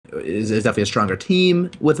is definitely a stronger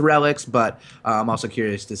team with relics, but I'm also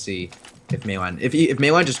curious to see if Mayline, if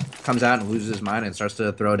Mayline just comes out and loses his mind and starts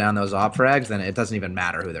to throw down those op frags, then it doesn't even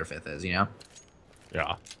matter who their fifth is, you know?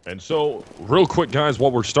 Yeah, and so real quick, guys,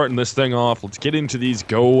 while we're starting this thing off, let's get into these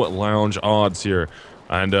Go Lounge odds here.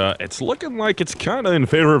 And it's looking like it's kind of in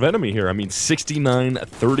favor of Enemy here. I mean,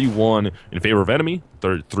 69-31 in favor of Enemy.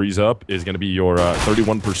 Threes Up is going to be your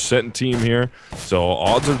 31% team here. So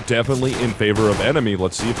odds are definitely in favor of Enemy.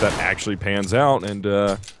 Let's see if that actually pans out, and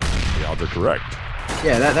the odds are correct.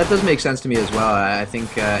 Yeah, that does make sense to me as well. I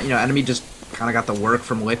think, you know, Enemy just kind of got the work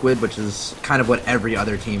from Liquid, which is kind of what every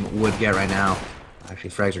other team would get right now. Actually,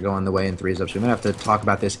 frags are going the way in Threes Up, so we might have to talk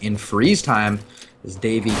about this in freeze time. Is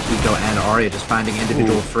Davey, Kiko, and Arya just finding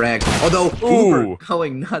individual frags. Although, Uber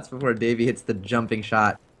going nuts before Davey hits the jumping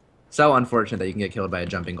shot. So unfortunate that you can get killed by a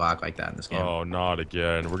jumping Glock like that in this game. Oh, not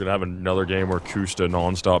again. We're going to have another game where Kusta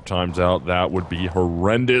nonstop times out. That would be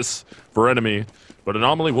horrendous for Enemy. But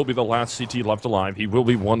Anomaly will be the last CT left alive. He will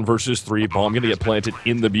be 1 versus 3. Bomb going to get planted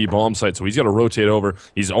in the B bomb site, so he's got to rotate over.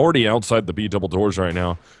 He's already outside the B double doors right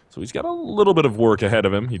now, so he's got a little bit of work ahead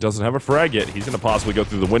of him. He doesn't have a frag yet. He's going to possibly go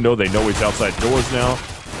through the window. They know he's outside doors now,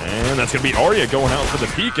 and that's going to be Arya going out for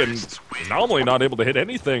the peek, and Anomaly not able to hit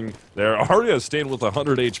anything there. Arya is staying with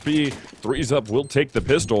 100 HP. Threes Up will take the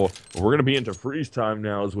pistol. We're going to be into freeze time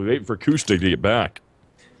now as we wait for Kusta to get back.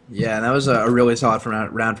 Yeah, and that was a really solid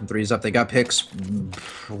round from Threes Up. They got picks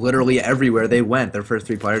literally everywhere they went. Their first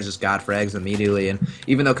 3 players just got frags immediately, and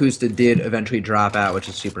even though Kusta did eventually drop out, which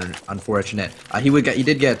is super unfortunate, he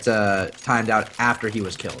did get timed out after he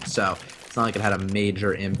was killed. So it's not like it had a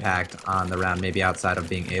major impact on the round, maybe outside of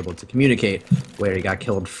being able to communicate where he got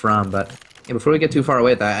killed from. But yeah, before we get too far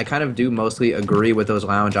away with that, I kind of do mostly agree with those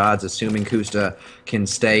lounge odds, assuming Kusta can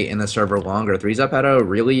stay in the server longer. Threes Up had a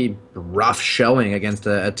really rough showing against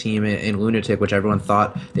a team in Lunatic, which everyone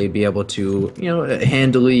thought they'd be able to, you know,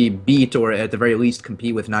 handily beat, or at the very least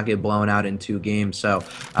compete with, not get blown out in 2 games. So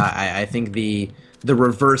I think the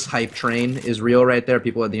reverse hype train is real right there.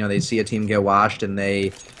 People, you know, they see a team get washed and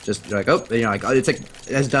they just like, oh, you know, like, it's like,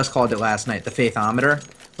 as Dust called it last night, the faithometer,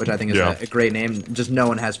 which I think is a great name. Just no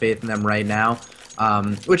one has faith in them right now.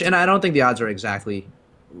 And I don't think the odds are exactly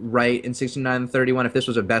right in 69-31. If this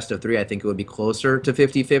was a best of 3, I think it would be closer to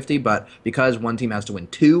 50-50. But because one team has to win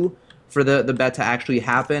 2 for the bet to actually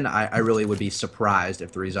happen, I really would be surprised if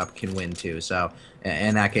Threes Up can win 2. So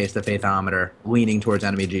in that case, the faithometer leaning towards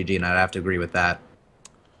EnemyGG, and I'd have to agree with that.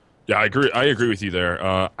 Yeah, I agree with you there.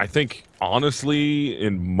 I think, honestly,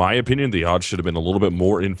 in my opinion, the odds should have been a little bit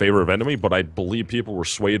more in favor of Enemy, but I believe people were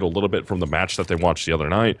swayed a little bit from the match that they watched the other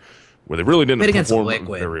night, where they really didn't perform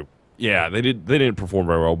very. Yeah, they didn't perform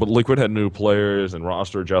very well. But Liquid had new players and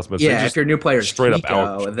roster adjustments. Yeah, if your new players straight up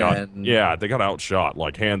outshot, then yeah, they got outshot,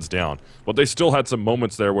 like, hands down. But they still had some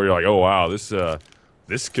moments there where you're like, oh wow,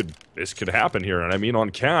 this could happen here. And I mean,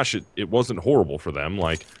 on Cash, it wasn't horrible for them.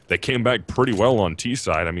 Like, they came back pretty well on T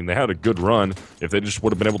side. I mean, they had a good run. If they just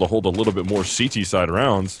would have been able to hold a little bit more CT side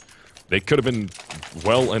rounds, they could have been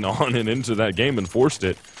well and on and into that game and forced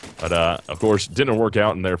it. But of course, didn't work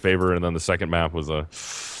out in their favor. And then the second map was a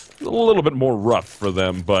little bit more rough for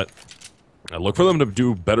them. But I look for them to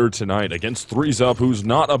do better tonight against Threes Up, who's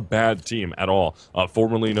not a bad team at all.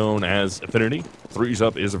 Formerly known as Affinity, Threes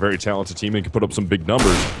Up is a very talented team and can put up some big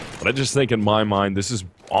numbers. But I just think, in my mind, this is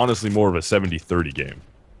honestly more of a 70-30 game.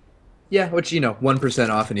 Yeah, which, you know, 1%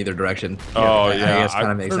 off in either direction. Oh, yeah. I guess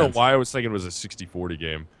kind of makes sense. I don't know why I was thinking it was a 60-40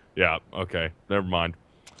 game. Yeah, okay. Never mind.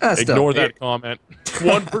 Still, Ignore that comment.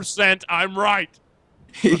 1%, I'm right.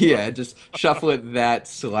 Yeah, just shuffle it that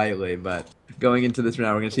slightly, but going into this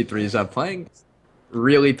round, we're going to see Threes Up playing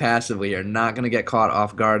really passively here, not going to get caught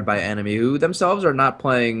off guard by Enemy, who themselves are not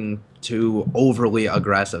playing too overly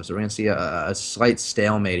aggressive, so we're going to see a slight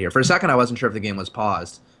stalemate here. For a second, I wasn't sure if the game was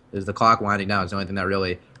paused. There's the clock winding down. It's the only thing that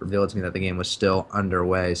really revealed to me that the game was still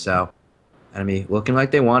underway, so Enemy looking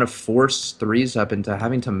like they want to force Threes Up into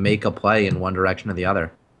having to make a play in one direction or the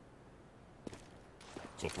other.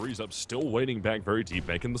 So Threes Up still waiting back very deep,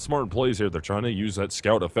 making the smart plays here. They're trying to use that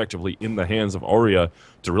scout effectively in the hands of Arya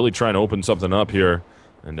to really try and open something up here.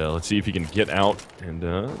 And let's see if he can get out and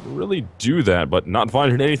really do that, but not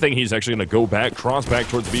finding anything. He's actually going to go back, cross back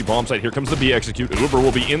towards the B bomb site. Here comes the B execute. Uber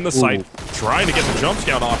will be in the site, trying to get the jump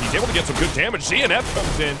scout off. He's able to get some good damage. CNF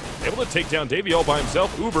comes in, able to take down Davey all by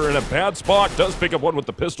himself. Uber in a bad spot, does pick up one with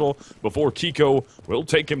the pistol before Kiko will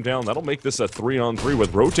take him down. That'll make this a 3-on-3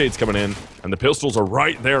 with rotates coming in, and the pistols are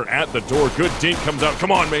right there at the door. Good dink comes out.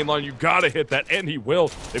 Come on, Mainline, you got to hit that, and he will.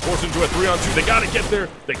 They force into a 3-on-2. They got to get there.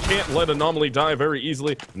 They can't let Anomaly die very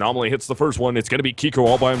easily. Anomaly hits the first one. It's going to be Kiko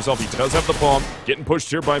all by himself. He does have the bomb. Getting pushed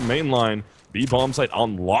here by Mainline. B bomb site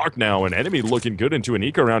on lock now, and Enemy looking good into an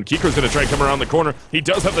eco round. Kiko's gonna try and come around the corner. He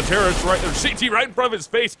does have the terrorist right there. CT right in front of his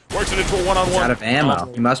face. Works it into a one-on-one. Out of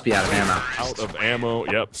ammo. He must be out of ammo. Out of ammo.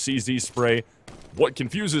 Yep. CZ spray. What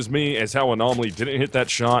confuses me is how Anomaly didn't hit that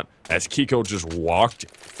shot as Kiko just walked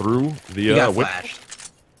through the He got whip. flashed.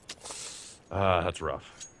 That's rough.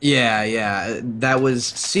 Yeah, that was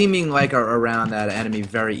seeming like a round that Enemy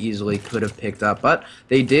very easily could have picked up, but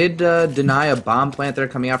they did deny a bomb plant there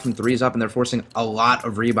coming out from threes up, and they're forcing a lot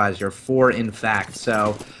of rebuys here, 4 in fact.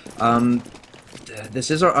 So this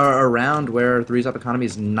is a round where threes up economy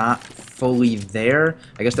is not fully there.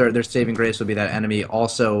 I guess their saving grace would be that Enemy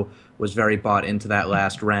also was very bought into that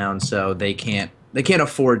last round, so they can't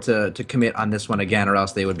afford to commit on this one again, or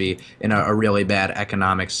else they would be in a really bad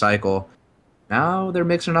economic cycle. Now they're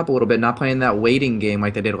mixing it up a little bit, not playing that waiting game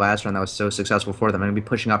like they did last round that was so successful for them. They're going to be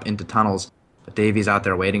pushing up into tunnels, but Davy's out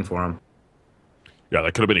there waiting for him. Yeah,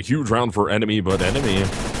 that could have been a huge round for Enemy, but Enemy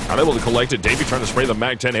not able to collect it. Davey trying to spray the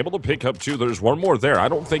Mag-10, able to pick up 2. There's one more there. I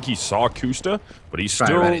don't think he saw Kusta, but he's still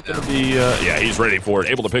going to be, yeah, he's ready for it.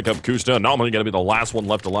 Able to pick up Kusta. Anomaly going to be the last one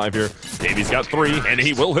left alive here. Davy's got 3, and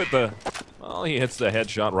he will hit the, well, he hits the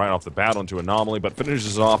headshot right off the bat onto Anomaly, but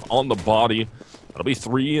finishes off on the body. That'll be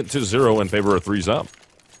 3-0 in favor of threes up.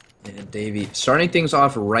 And Davy starting things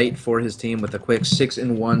off right for his team with a quick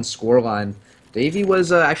 6-1 scoreline. Davy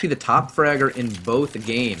was actually the top fragger in both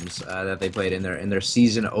games that they played in their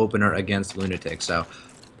season opener against Lunatic. So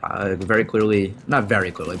very clearly, not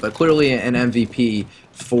very clearly, but clearly an MVP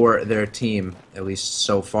for their team, at least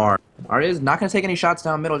so far. Arya is not going to take any shots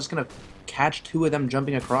down middle, just going to catch 2 of them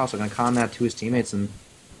jumping across. They're going to con that to his teammates and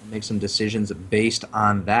make some decisions based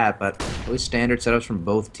on that, but really standard setups from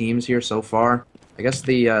both teams here so far. I guess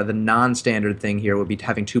the non-standard thing here would be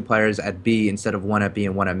having 2 players at B instead of 1 at B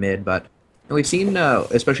and 1 at mid, but we've seen,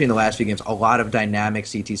 especially in the last few games, a lot of dynamic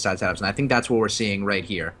CT side setups, and I think that's what we're seeing right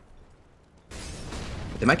here.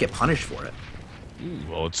 They might get punished for it.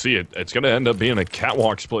 Well, let's see. It's going to end up being a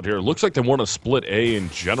catwalk split here. Looks like they want to split A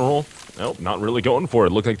in general. Nope, not really going for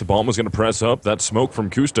it. Looked like the bomb was going to press up. That smoke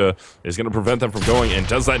from Kusta is going to prevent them from going. And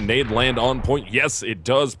does that nade land on point? Yes, it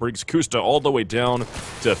does. Brings Kusta all the way down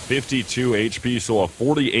to 52 HP. So a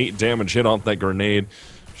 48 damage hit off that grenade.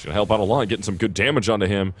 She's going to help out a lot, getting some good damage onto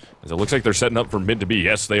him. As it looks like they're setting up for mid to B.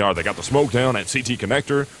 Yes, they are. They got the smoke down at CT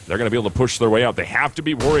connector. They're going to be able to push their way out. They have to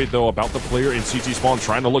be worried, though, about the player in CT spawn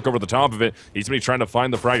trying to look over the top of it. He's going to be trying to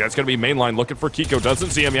find the frag. That's going to be mainline looking for Kiko. Doesn't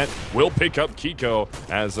see him yet. Will pick up Kiko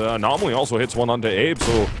as Anomaly also hits one onto Abe.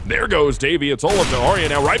 So there goes Davey. It's all up to Arya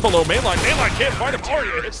now right below mainline. Mainline can't find him.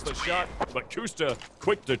 Arya hits the shot, but Kusta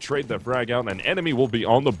quick to trade the frag out. And Enemy will be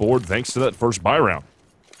on the board thanks to that first buy round.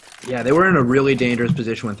 Yeah, they were in a really dangerous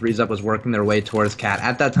position when Threes Up was working their way towards Cat.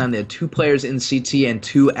 At that time, they had 2 players in CT and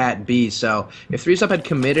 2 at B. So if Threes Up had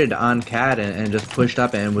committed on Cat and just pushed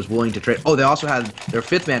up and was willing to trade... Oh, they also had their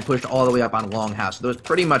 5th man pushed all the way up on Longhouse. So there was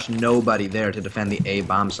pretty much nobody there to defend the A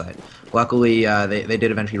bomb site. Luckily, they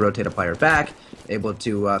did eventually rotate a player back, able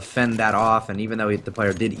to fend that off. And even though the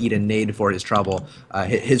player did eat a nade for his trouble,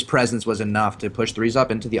 his presence was enough to push Threes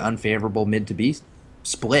Up into the unfavorable mid to B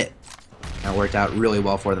split. That worked out really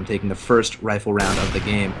well for them, taking the first rifle round of the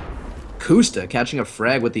game. Kusta catching a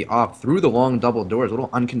frag with the AWP through the long double doors. A little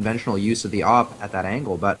unconventional use of the AWP at that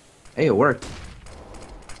angle, but hey, it worked.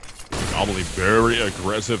 Anomaly very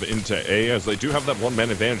aggressive into A as they do have that 1-man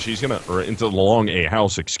advantage. He's gonna, or into the long A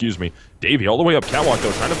house, excuse me. Davey all the way up catwalk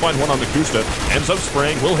though, trying to find one on the Kusta. Ends up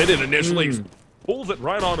spraying, will hit it initially. Pulls it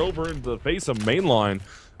right on over into the face of mainline.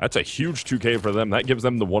 That's a huge 2K for them. That gives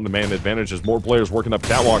them the 1-man advantage as more players working up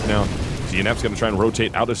catwalk now. ZNF's going to try and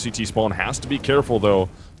rotate out of CT spawn. Has to be careful, though,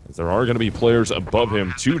 as there are going to be players above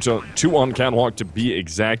him. Two on catwalk to be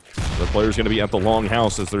exact. The player's going to be at the long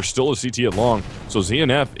house as there's still a CT at long. So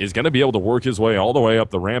ZNF is going to be able to work his way all the way up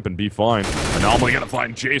the ramp and be fine. Anomaly going to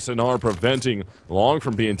find Jason R, preventing long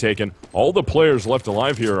from being taken. All the players left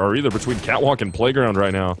alive here are either between catwalk and playground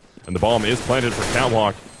right now. And the bomb is planted for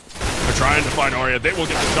catwalk. They're trying to find Arya. They will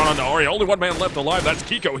get the shot onto Arya. Only 1 man left alive. That's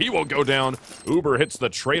Kiko. He will go down. Uber hits the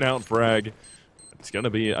trade out frag. It's going to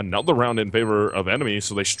be another round in favor of Enemy.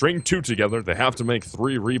 So they string 2 together. They have to make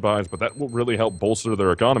 3 rebuys, but that will really help bolster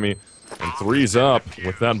their economy. And Threes Up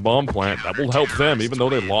with that bomb plant. That will help them, even though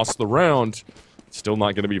they lost the round. Still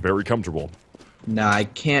not going to be very comfortable. No, I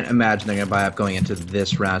can't imagine they're going to buy up going into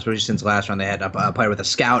this round, especially since last round they had a player with a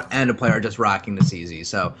scout and a player just rocking the CZ.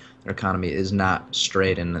 So their economy is not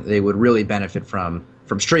straight, and they would really benefit from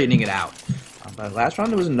straightening it out. But Last round,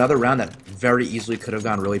 there was another round that very easily could have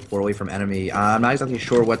gone really poorly from Enemy. I'm not exactly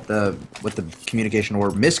sure what the communication or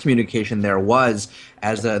miscommunication there was,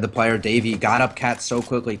 as the player Davey got up Cat so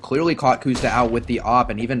quickly, clearly caught Kusta out with the op,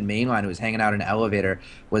 and even Mainline, who was hanging out in an elevator,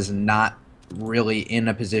 was not really in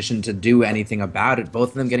a position to do anything about it. Both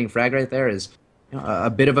of them getting fragged right there is a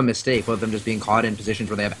bit of a mistake, both of them just being caught in positions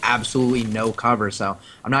where they have absolutely no cover. So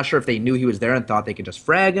I'm not sure if they knew he was there and thought they could just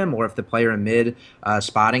frag him, or if the player in mid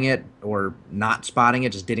spotting it or not spotting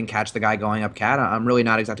it just didn't catch the guy going up Cat. I'm really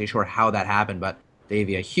not exactly sure how that happened, but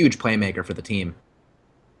Davey, a huge playmaker for the team.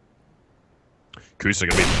 Kusta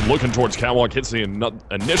going to be looking towards Catwalk, hits the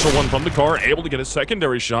initial one from the car, able to get a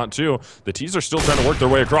secondary shot too. The T's are still trying to work their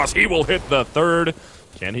way across. He will hit the third.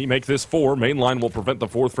 Can he make this 4? Mainline will prevent the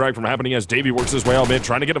 4th frag from happening as Davey works his way out mid,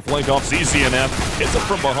 trying to get a flank off. Sees ZNF, hits him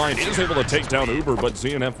from behind, is able to take down Uber, but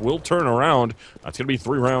ZNF will turn around. That's going to be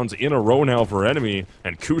 3 rounds in a row now for Enemy,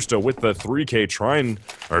 and Kusta with the 3K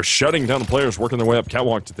shutting down the players working their way up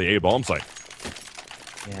Catwalk to the A bomb site.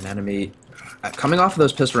 Yeah, and Enemy, coming off of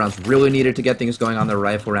those pistol rounds, really needed to get things going on their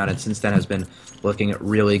rifle round, and since then has been looking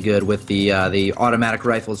really good with the automatic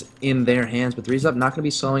rifles in their hands. But 3's up not going to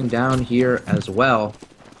be slowing down here as well.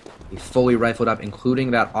 He fully rifled up,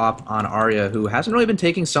 including that op on Arya, who hasn't really been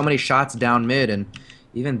taking so many shots down mid, and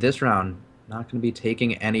even this round, not going to be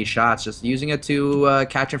taking any shots, just using it to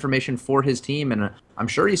catch information for his team. And I'm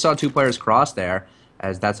sure he saw 2 players cross there,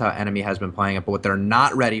 as that's how Enemy has been playing it. But what they're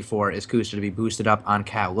not ready for is Kusta to be boosted up on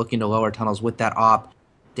Cat, looking to lower tunnels with that op.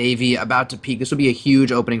 Davey about to peek. This will be a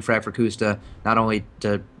huge opening frag for Kusta, not only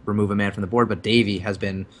to remove a man from the board, but Davey has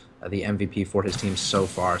been the MVP for his team so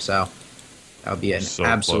far. So that would be an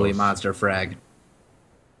absolutely monster frag.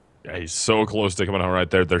 Yeah, he's so close to coming out right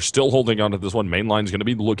there. They're still holding on to this one. Mainline's going to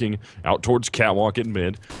be looking out towards Catwalk in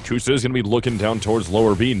mid. Kusta is going to be looking down towards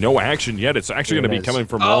lower B. No action yet. It's actually going to be coming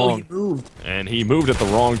from long. He moved. And he moved at the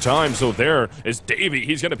wrong time. So there is Davey.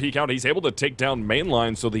 He's going to peek out. He's able to take down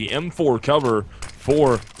Mainline. So the M4 cover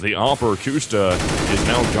for the Opper Kusta is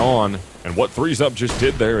now gone. And what 3's up just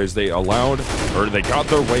did there is they got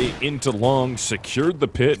their way into long, secured the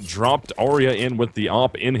pit, dropped Arya in with the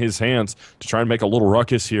op in his hands to try and make a little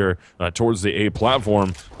ruckus here towards the A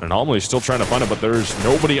platform. Anomaly still trying to find it, but there's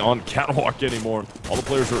nobody on Catwalk anymore. All the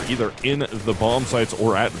players are either in the bomb sites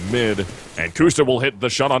or at mid. And Kusta will hit the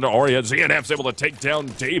shot onto Arya. ZNF's able to take down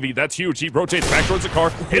Davey. That's huge. He rotates back towards the car,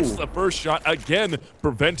 hits the first shot, again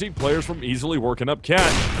preventing players from easily working up Cat.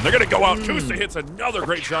 And they're going to go out. Kusta hits another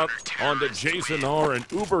great shot onto Jason R, and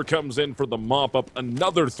Uber comes in for the mop-up.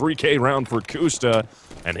 Another 3K round for Kusta,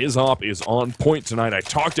 and his op is on point tonight. I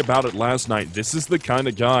talked about it last night. This is the kind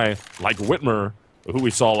of guy, like Whitmer, who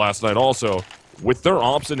we saw last night also, with their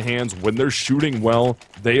ops in hands, when they're shooting well,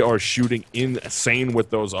 they are shooting insane with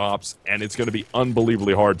those ops, and it's going to be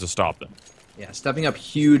unbelievably hard to stop them. Yeah, stepping up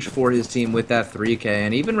huge for his team with that 3K,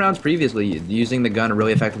 and even rounds previously, using the gun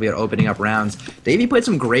really effectively at opening up rounds. Davey played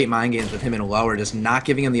some great mind games with him in lower, just not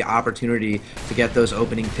giving him the opportunity to get those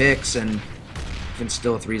opening picks, and even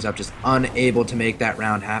still 3's up, just unable to make that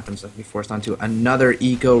round happen, so they'll be forced onto another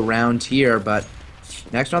eco round here. But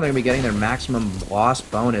next round, they're going to be getting their maximum loss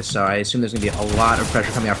bonus, so I assume there's going to be a lot of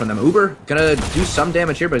pressure coming out from them. Uber going to do some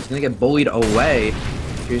damage here, but it's going to get bullied away.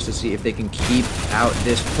 Curious to see if they can keep out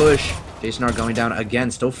this push. Jason R going down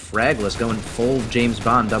again, still fragless, going full James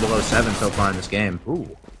Bond 007 so far in this game.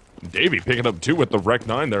 Ooh. Davey picking up 2 with the Rec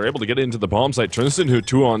 9. They're able to get into the bomb site. Turns into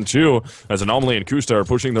 2-on-2 as Anomaly and Kusta are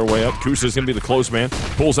pushing their way up. Kusta's going to be the close man.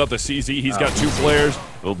 Pulls out the CZ. He's got 2 players.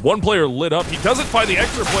 1 player lit up. He doesn't find the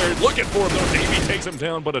extra player looking for him, though. Davey takes him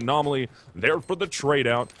down, but Anomaly there for the trade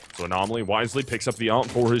out. So Anomaly wisely picks up the op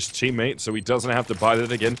for his teammate, so he doesn't have to buy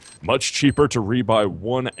that again. Much cheaper to rebuy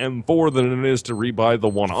 1 M4 than it is to rebuy the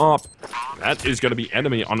 1 op. That is going to be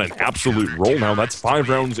Enemy on an absolute roll now. That's 5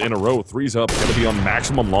 rounds in a row. 3's up, going to be on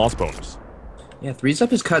maximum loss bonus. Yeah, 3's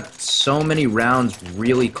up has cut so many rounds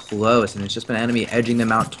really close, and it's just been Enemy edging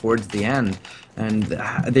them out towards the end. And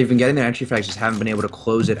they've been getting their entry frags, just haven't been able to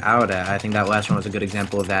close it out. I think that last one was a good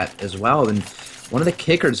example of that as well. And one of the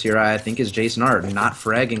kickers here, I think, is Jason R, not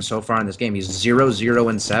fragging so far in this game. He's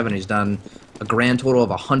 0-0-7. He's done a grand total of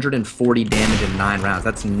 140 damage in 9 rounds.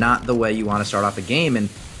 That's not the way you want to start off a game. And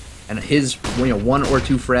his 1 or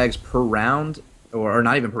 2 frags per round, or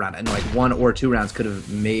not even per round, and like 1 or 2 rounds could have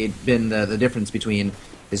been the difference between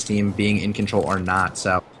his team being in control or not.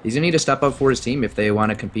 So he's going to need to step up for his team if they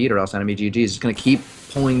want to compete, or else EnemyGG is just going to keep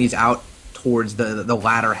pulling these out towards the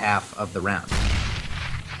latter half of the round.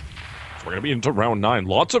 We're going to be into round 9.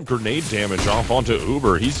 Lots of grenade damage off onto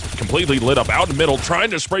Uber. He's completely lit up out in the middle,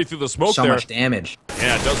 trying to spray through the smoke so there. Much damage.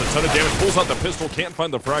 Yeah, it does a ton of damage. Pulls out the pistol. Can't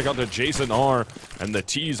find the frag onto Jason R. And the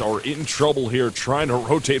T's are in trouble here, trying to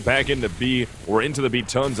rotate back into B, or into the B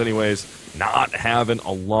tons anyways. Not having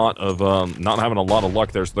a lot of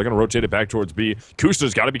luck there, so they're gonna rotate it back towards B.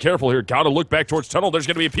 Kusta's got to be careful here. Got to look back towards tunnel. There's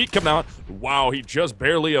gonna be a peek coming out. Wow, he just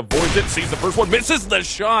barely avoids it. Sees the first one, misses the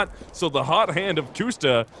shot. So the hot hand of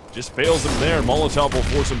Kusta just fails him there. Molotov will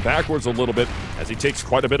force him backwards a little bit as he takes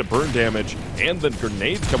quite a bit of burn damage. And the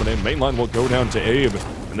grenades coming in. Mainline will go down to Abe,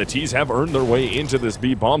 and the T's have earned their way into this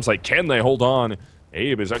B bomb site. Can they hold on?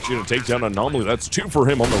 Abe is actually going to take down Anomaly. That's 2 for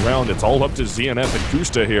him on the round. It's all up to ZNF and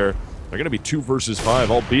Kusta here. They're going to be 2 versus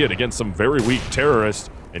 5, albeit against some very weak terrorists.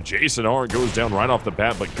 And Jason R goes down right off the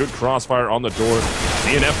bat, but good crossfire on the door.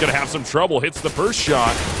 ZNF going to have some trouble. Hits the first shot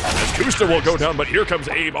as Kusta will go down, but here comes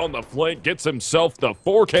Abe on the flank. Gets himself the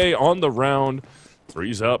 4K on the round.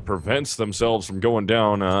 Threes up, prevents themselves from going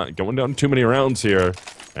down too many rounds here.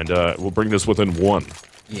 And we'll bring this within 1.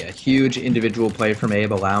 Yeah, huge individual play from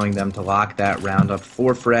Abe, allowing them to lock that round up.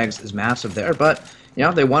 4 frags is massive there, but, you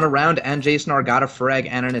know, they won a round, and Jason R got a frag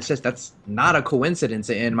and an assist. That's not a coincidence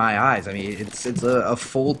in my eyes. I mean, it's a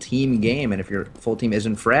full team game, and if your full team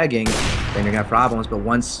isn't fragging, then you're going to have problems. But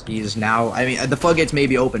once he's now, I mean, the floodgates may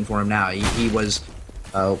be open for him now. He was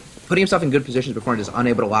putting himself in good positions before and just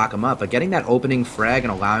unable to lock him up. But getting that opening frag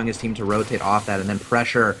and allowing his team to rotate off that and then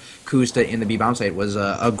pressure Kusta in the B bomb site was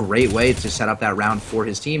a great way to set up that round for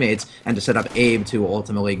his teammates and to set up Abe to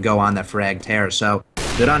ultimately go on that frag tear. So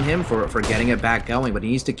good on him for getting it back going, but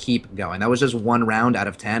he needs to keep going. That was just 1 round out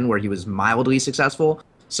of 10 where he was mildly successful,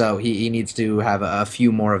 so he needs to have a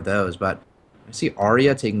few more of those. But I see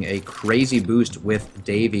Arya taking a crazy boost with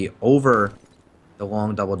Davey over the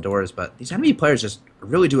long double doors, but these enemy players just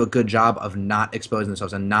really do a good job of not exposing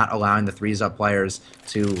themselves and not allowing the 3s-up players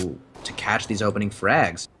to catch these opening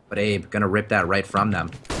frags. But Abe gonna rip that right from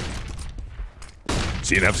them.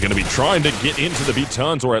 CNF's going to be trying to get into the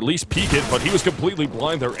B-tons, or at least peek it, but he was completely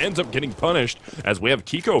blind there. Ends up getting punished, as we have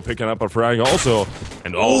Kiko picking up a frag also.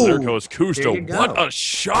 And there goes Kusta. What a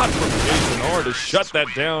shot from Jason R to shut that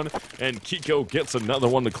down. And Kiko gets another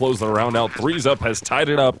one to close the round out. 3s-up has tied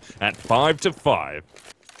it up at 5-5.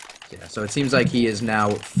 Yeah, so it seems like he is now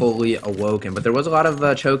fully awoken, but there was a lot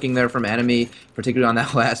of choking there from Enemy, particularly on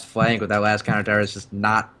that last flank with that last counter-terrorist just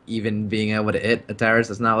not even being able to hit a terrorist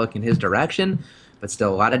that's not looking his direction. But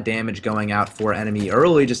still, a lot of damage going out for Enemy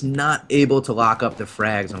early, just not able to lock up the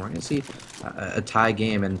frags. And we're going to see a tie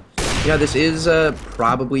game. And, you know, this is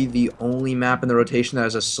probably the only map in the rotation that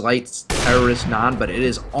has a slight terrorist non, but it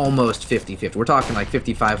is almost 50-50. We're talking like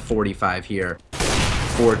 55-45 here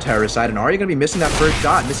for terrorist side. And are you going to be missing that first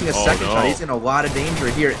shot, missing a second shot? He's in a lot of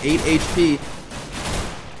danger here. 8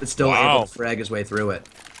 HP, but still able to frag his way through it.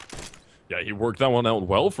 Yeah, he worked that one out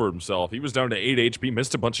well for himself. He was down to 8 HP,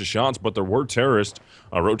 missed a bunch of shots, but there were terrorists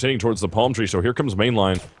rotating towards the palm tree. So here comes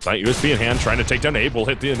Mainline. Giant USB in hand, trying to take down Abe. Will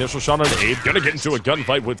hit the initial shot on Abe. Gonna get into a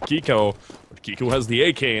gunfight with Kiko. But Kiko has the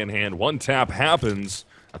AK in hand. 1 tap happens.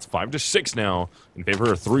 That's 5-6 now in favor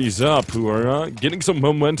of 3s-up, who are getting some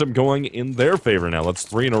momentum going in their favor now. That's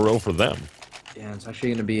 3 in a row for them. Yeah, it's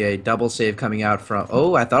actually going to be a double save coming out from...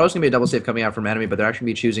 Oh, I thought it was going to be a double save coming out from Enemy, but they're actually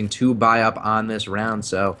going to be choosing to buy up on this round,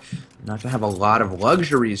 so not going to have a lot of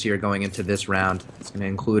luxuries here going into this round. It's going to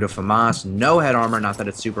include a FAMAS, no head armor, not that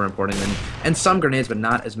it's super important, and some grenades, but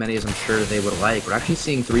not as many as I'm sure they would like. We're actually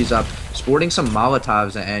seeing 3s-up sporting some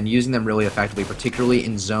Molotovs and using them really effectively, particularly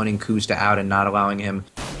in zoning Kusta out and not allowing him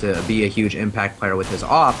to be a huge impact player with his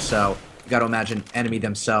off, so you got to imagine Enemy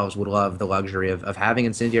themselves would love the luxury of having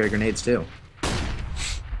incendiary grenades too.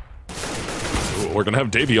 We're going to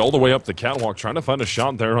have Davey all the way up the catwalk, trying to find a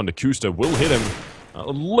shot there on Kusta. Will hit him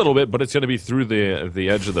a little bit, but it's going to be through the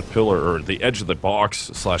edge of the pillar, or the edge of the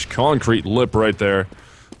box / concrete lip right there.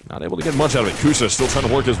 Not able to get much out of it. Kusta still trying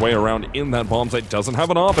to work his way around in that bomb site. Doesn't have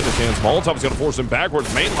an op in his hands. Molotov is going to force him backwards.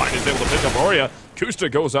 Mainline is able to pick up Arya.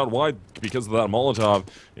 Kusta goes out wide because of that Molotov.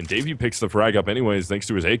 And Davey picks the frag up anyways, thanks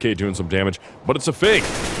to his AK doing some damage. But it's a fake.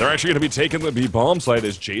 They're actually going to be taking the B bomb site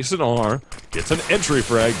as Jason R gets an entry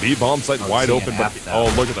frag. B bomb site wide open. But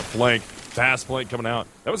look at the flank. Fast flank coming out.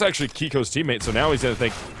 That was actually Kiko's teammate, so now he's going to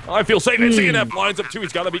think, I feel safe. And ZNF lines up too.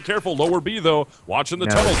 He's got to be careful. Lower B, though. Watching the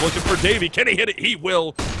tunnels, looking for Davey. Can he hit it? He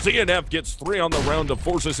will. ZNF gets 3 on the round to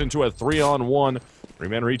force us into a 3-on-1.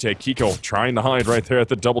 3-man retake. Kiko trying to hide right there at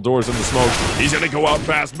the double doors in the smoke. He's going to go out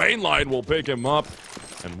fast. Mainline will pick him up.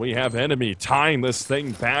 And we have Enemy tying this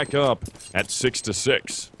thing back up at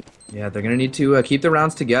 6-6. Yeah, they're going to need to keep the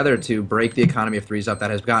rounds together to break the economy of threes up that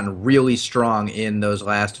has gotten really strong in those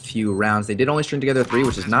last few rounds. They did only string together 3,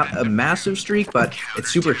 which is not a massive streak, but it's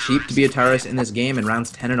super cheap to be a terrorist in this game. In rounds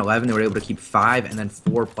 10 and 11, they were able to keep 5 and then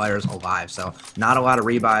 4 players alive. So not a lot of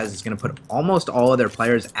rebuys. It's going to put almost all of their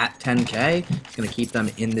players at 10K. It's going to keep them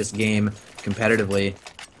in this game competitively.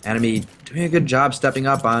 Enemy doing a good job stepping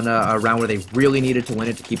up on a round where they really needed to win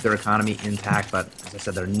it to keep their economy intact, but as I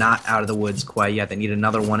said, they're not out of the woods quite yet. They need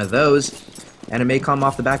another one of those, and it may come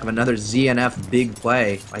off the back of another ZNF big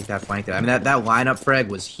play like that flank there. I mean, that lineup frag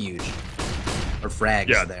was huge. Or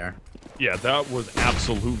frags there. Yeah, that was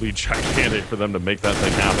absolutely gigantic for them to make that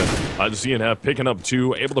thing happen. ZNF picking up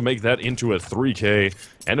 2, able to make that into a 3K.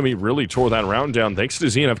 Enemy really tore that round down thanks to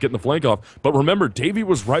ZNF getting the flank off. But remember, Davey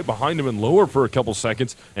was right behind him and lower for a couple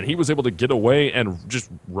seconds, and he was able to get away and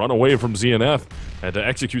just run away from ZNF. And to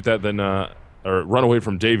execute that, then, or run away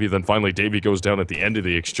from Davey, then finally Davey goes down at the end of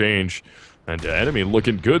the exchange. And Enemy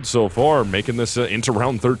looking good so far, making this into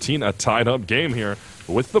round 13, a tied-up game here,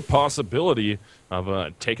 with the possibility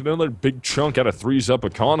of taking another big chunk out of threes up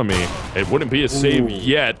economy. It wouldn't be a save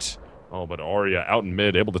yet. Oh, but Arya out in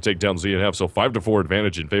mid, able to take down ZNF, so 5-4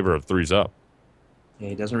 advantage in favor of threes up. Yeah,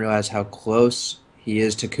 he doesn't realize how close he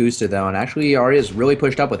is to Kusta, though, and actually Arya's really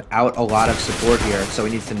pushed up without a lot of support here, so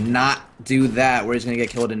he needs to not do that, where he's going to get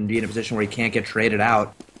killed and be in a position where he can't get traded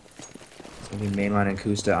out. It's going to be Mainline and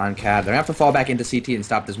Kusta on Cad. They're going to have to fall back into CT and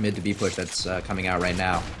stop this mid to B push that's coming out right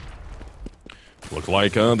now. Look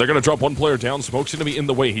like they're going to drop one player down. Smoke's going to be in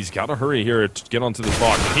the way. He's got to hurry here to get onto this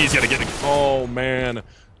box. He's going to get it. Oh, man.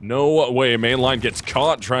 No way. Mainline gets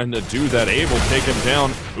caught trying to do that. Able to take him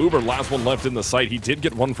down. Uber, last one left in the site. He did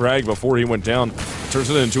get one frag before he went down. Turns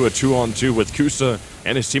it into a 2-on-2 with Kusa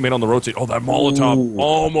and his teammate on the rotate. Oh, that Molotov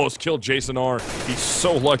almost killed Jason R. He's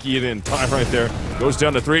so lucky it didn't die right there. Goes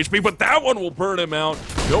down to 3 HP, but that one will burn him out.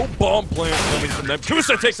 No bomb plant coming from them.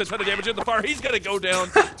 Kusa takes a ton of damage in the fire. He's going to go down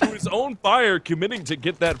to his own fire, committing to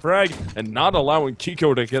get that frag and not allowing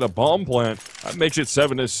Kiko to get a bomb plant. That makes it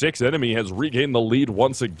 7-6. Enemy has regained the lead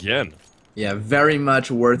once again. Yeah, very much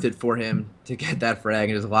worth it for him to get that frag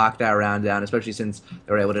and just lock that round down, especially since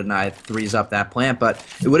they were able to deny threes up that plant. But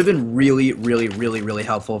it would have been really, really, really, really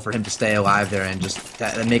helpful for him to stay alive there and just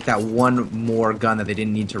make that one more gun that they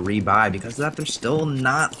didn't need to rebuy, because of that they're still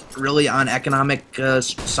not really on economic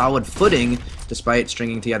solid footing despite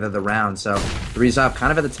stringing together the round. So threes up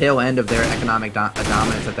kind of at the tail end of their economic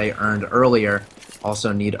dominance that they earned earlier.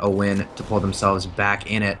 Also need a win to pull themselves back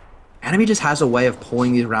in it. Enemy just has a way of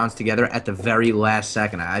pulling these rounds together at the very last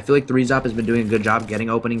second. I feel like threes up has been doing a good job getting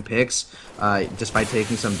opening picks, despite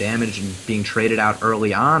taking some damage and being traded out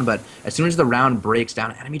early on. But as soon as the round breaks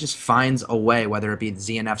down, Enemy just finds a way, whether it be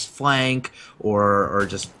ZNF's flank or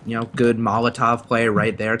just, you know, good Molotov play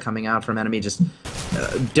right there coming out from Enemy. Just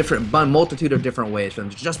multitude of different ways for them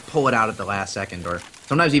to just pull it out at the last second, or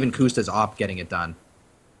sometimes even Kusta's op getting it done.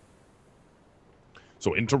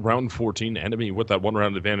 So into round 14, Enemy with that one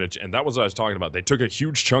round advantage, and that was what I was talking about. They took a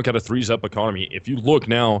huge chunk out of threes up economy. If you look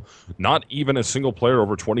now, not even a single player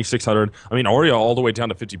over 2,600. I mean, Arya all the way down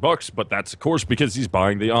to $50, but that's of course because he's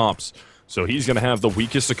buying the ops. So he's going to have the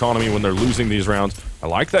weakest economy when they're losing these rounds. I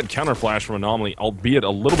like that counter flash from Anomaly, albeit a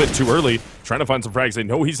little bit too early. Trying to find some frags. They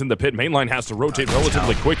know he's in the pit. Mainline has to rotate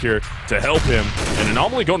relatively quick here to help him. And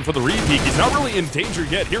Anomaly going for the repeat. He's not really in danger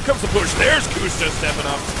yet. Here comes the push. There's Kusta stepping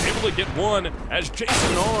up. Able to get one as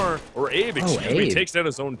Jason R. or Abe, excuse me, takes down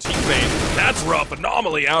his own teammate. That's rough.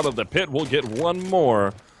 Anomaly out of the pit. We'll get one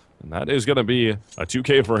more. And that is going to be a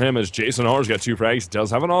 2K for him, as Jason R's got 2 frags,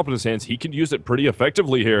 does have an op in his hands. He can use it pretty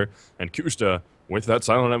effectively here. And Kusta, with that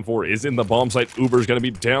silent M4, is in the bomb site. Uber's going to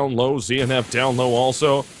be down low. ZNF down low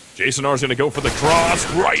also. Jason R's going to go for the cross.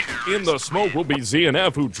 Right in the smoke will be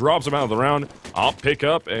ZNF, who drops him out of the round. Op pick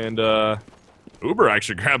up, and Uber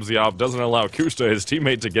actually grabs the op. Doesn't allow Kusta, his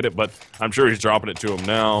teammate, to get it, but I'm sure he's dropping it to him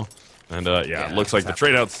now. And yeah, it looks like the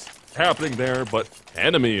trade-out's happening there, but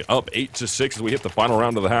Enemy up 8-6 as we hit the final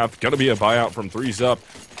round of the half. Gonna be a buyout from threes up,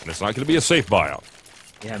 and it's not gonna be a safe buyout.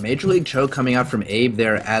 Yeah, Major League choke coming out from Abe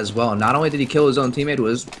there as well. Not only did he kill his own teammate, who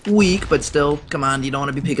was weak, but still, come on, you don't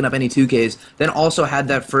want to be picking up any 2Ks. Then also had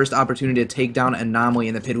that first opportunity to take down Anomaly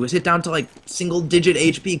in the pit, who was hit down to like single-digit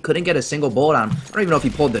HP, couldn't get a single bullet on him. I don't even know if he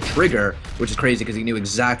pulled the trigger, which is crazy because he knew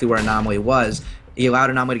exactly where Anomaly was. He allowed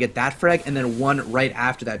Anomaly to get that frag, and then one right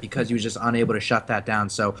after that because he was just unable to shut that down.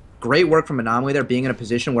 So great work from Anomaly there, being in a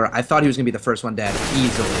position where I thought he was going to be the first one dead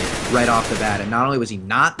easily right off the bat. And not only was he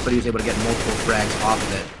not, but he was able to get multiple frags off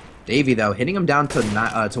of it. Davey, though, hitting him down to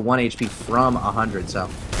 1 HP from 100, so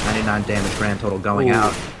 99 damage grand total going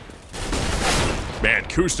out. Man,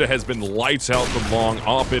 Kusta has been lights out from long,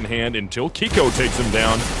 off in hand, until Kiko takes him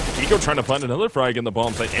down. Kiko trying to find another frag in the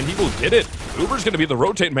bomb site, and he will get it. Uber's going to be the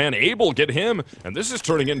rotate man. Abel get him, and this is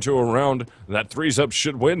turning into a round that 3ZUP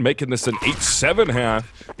should win, making this an 8-7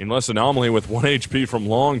 half, unless Anomaly with 1 HP from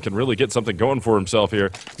Long can really get something going for himself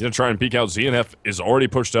here. He's going to try and peek out. ZNF is already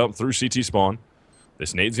pushed up through CT spawn.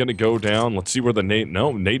 This nade's going to go down. Let's see where the nade...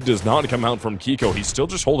 No, nade does not come out from Kiko. He's still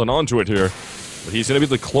just holding on to it here. But he's going to be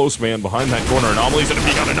the close man behind that corner. Anomaly's going to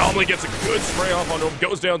peek out. Anomaly gets a good spray off onto him.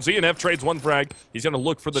 Goes down. ZNF trades 1 frag. He's going to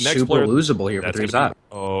look for the next player. Super losable here for 3ZUP.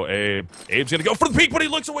 Oh, Abe. Abe's going to go for the peek, but he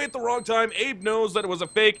looks away at the wrong time. Abe knows that it was a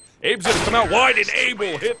fake. Abe's going to come out wide, and Abe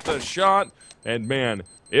will hit the shot. And man,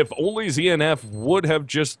 if only ZNF would have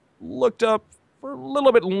just looked up for a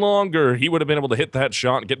little bit longer, he would have been able to hit that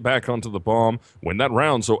shot, get back onto the bomb, win that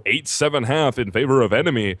round. So 8-7 half in favor of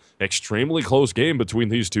Enemy. Extremely close game between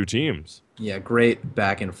these two teams. Yeah, great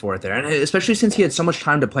back and forth there. And especially since he had so much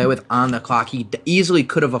time to play with on the clock, he easily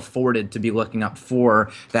could have afforded to be looking up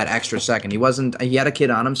for that extra second. He had a kid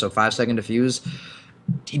on him, so 5-second defuse.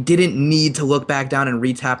 He didn't need to look back down and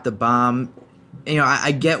retap the bomb. You know,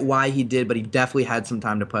 I get why he did, but he definitely had some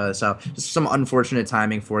time to play this out. Just some unfortunate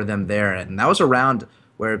timing for them there. And that was a round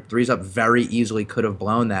where 3ZUP very easily could have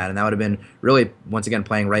blown that. And that would have been really, once again,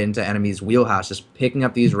 playing right into Enemy's wheelhouse, just picking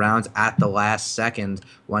up these rounds at the last second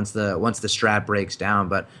once the strat breaks down.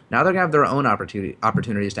 But now they're going to have their own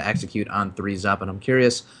opportunities to execute on 3ZUP. And I'm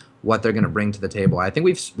curious what they're going to bring to the table. I think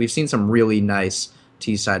we've seen some really nice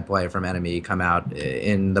T-side play from Enemy come out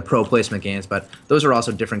in the pro placement games, but those are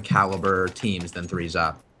also different caliber teams than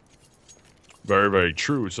 3ZUP. Very, very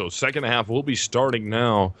true. So second half will be starting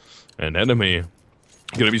now, and Enemy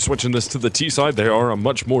going to be switching this to the T side. They are a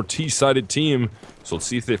much more T-sided team, so let's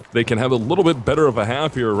see if they can have a little bit better of a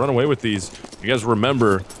half here, run away with these. You guys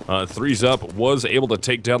remember, 3ZUP was able to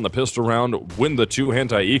take down the pistol round, win the 2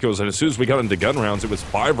 anti-ecos, and as soon as we got into gun rounds, it was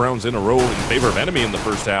 5 rounds in a row in favor of Enemy in the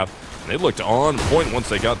first half. And they looked on point once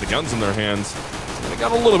they got the guns in their hands. They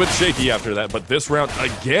got a little bit shaky after that, but this round,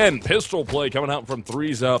 again, pistol play coming out from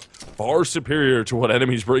 3ZUP, far superior to what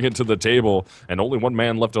Enemy's bringing to the table, and only 1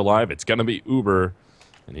 man left alive. It's going to be Uber,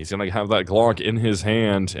 and he's going to have that Glock in his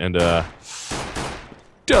hand, and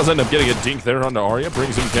does end up getting a dink there onto Arya,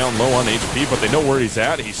 brings him down low on HP, but they know where he's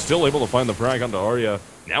at. He's still able to find the frag onto Arya.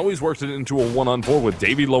 Now he's worked it into a 1-on-4 with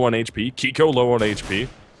Davey low on HP, Kiko low on HP.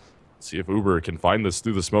 See if Uber can find this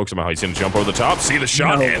through the smoke somehow. He's going to jump over the top. See the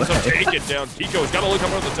shot. Ends up taking it down. Kiko's got to look up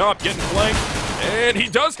over the top, getting flanked. And he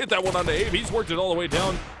does hit that one onto Abe. He's worked it all the way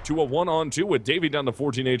down to a 1-on-2 with Davey down to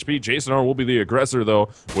 14 HP. Jason R will be the aggressor, though,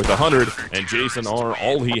 with 100. And Jason R,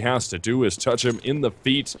 all he has to do is touch him in the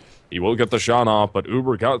feet. He will get the shot off, but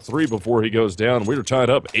Uber got 3 before he goes down. We're tied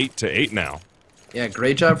up 8-8 now. Yeah,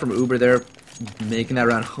 great job from Uber there, making that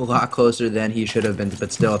round a lot closer than he should have been,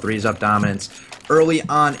 but still 3ZUP dominance early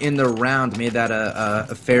on in the round made that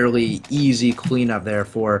a fairly easy cleanup there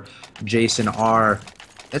for Jason R.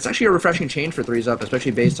 It's actually a refreshing change for 3ZUP,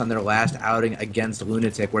 especially based on their last outing against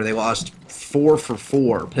Lunatic, where they lost 4 for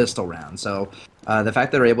 4 pistol rounds. So the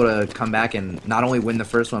fact that they're able to come back and not only win the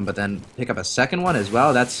first one, but then pick up a second one as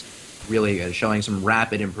well, that's really good, showing some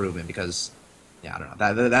rapid improvement because, yeah, I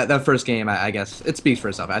don't know, that first game, I guess, it speaks for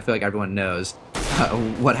itself. I feel like everyone knows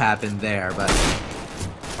what happened there, but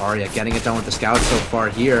Arya getting it done with the scout so far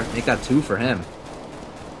here. Make that 2 for him.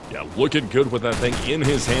 Yeah, looking good with that thing in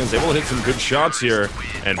his hands. Able to hit some good shots here.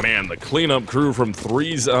 And man, the cleanup crew from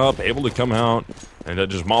 3ZUP able to come out and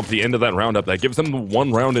just mop the end of that round up. That gives them the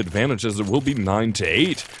 1-round advantage, as it will be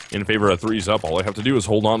 9-8 in favor of 3ZUP. All they have to do is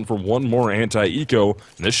hold on for 1 more anti-eco,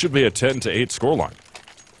 and this should be a 10-8 scoreline.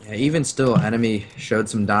 Yeah, even still, Enemy showed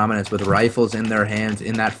some dominance with rifles in their hands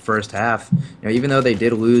in that first half. You know, even though they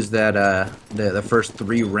did lose that the first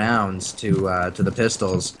 3 rounds to the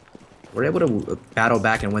pistols, we're able to battle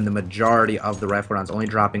back and win the majority of the rifle rounds, only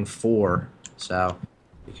dropping 4. So,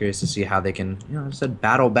 be curious to see how they can, you know, I said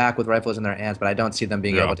battle back with rifles in their hands, but I don't see them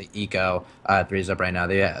being able to eco 3ZUP right now.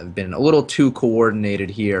 They have been a little too coordinated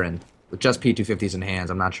here, and with just P250s in hands,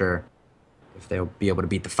 I'm not sure if they'll be able to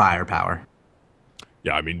beat the firepower.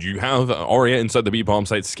 Yeah, I mean, you have Arya inside the B-bomb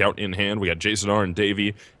site, scout in hand. We got Jason R and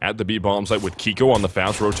Davey at the B-bomb site with Kiko on the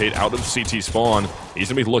fast rotate out of CT spawn. He's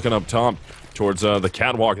going to be looking up top towards the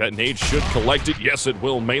catwalk. That nade should collect it. Yes, it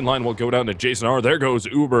will. Mainline will go down to Jason R. There goes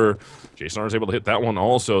Uber. Jason R is able to hit that one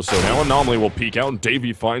also. So now Anomaly will peek out, and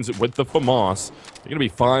Davey finds it with the FAMAS. They're going to be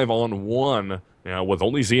 5-on-1 With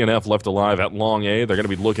only ZNF left alive at long A, they're going to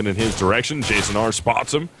be looking in his direction. Jason R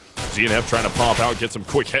spots him. ZNF trying to pop out, get some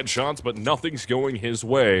quick headshots, but nothing's going his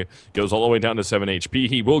way. Goes all the way down to 7 HP.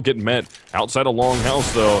 He will get met outside of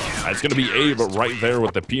Longhouse, though. It's going to be Abe right there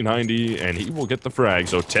with the P90, and he will get the frag.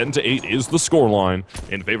 So 10-8 is the scoreline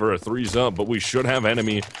in favor of Threes Up, but we should have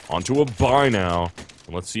Enemy onto a bye now.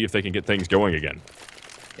 Let's see if they can get things going again.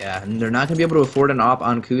 Yeah, and they're not going to be able to afford an op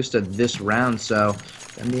on Kusta this round, so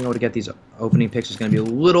them being able to get these opening picks is going to be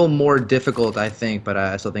a little more difficult, I think, but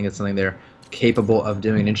I still think it's something they're capable of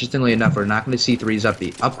doing. And interestingly enough, we're not going to see Threes Up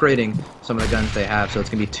be upgrading some of the guns they have, so it's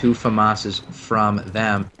going to be 2 FAMASs from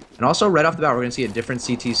them. And also, right off the bat, we're going to see a different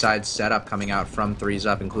CT side setup coming out from Threes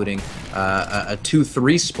Up, including a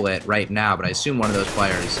 2-3 split right now, but I assume one of those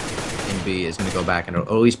players in B is going to go back and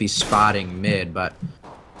at least be spotting mid, but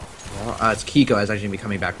it's Kiko is actually going to be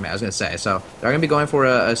coming back from it, I was going to say. So they're going to be going for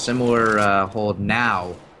a similar hold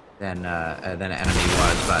now than Enemy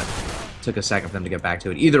was, but took a second for them to get back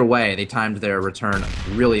to it. Either way, they timed their return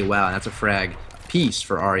really well, and that's a frag piece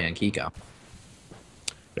for Arya and Kiko.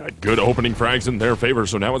 Yeah, good opening frags in their favor,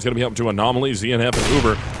 so now it's going to be up to Anomaly, ZNF, and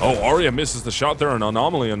Uber. Oh, Arya misses the shot there on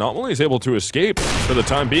Anomaly. Anomaly is able to escape for the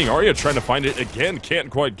time being. Arya trying to find it again, can't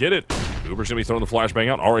quite get it. Uber's going to be throwing the flashbang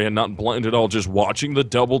out. Arya not blind at all, just watching the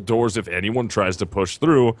double doors if anyone tries to push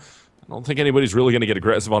through. I don't think anybody's really going to get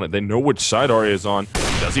aggressive on it. They know which side Arya is on.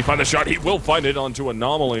 Does he find the shot? He will find it onto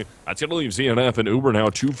Anomaly. That's going to leave ZNF and Uber now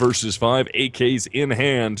 2 versus 5, AKs in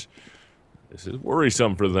hand. This is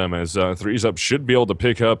worrisome for them as Threes Up should be able to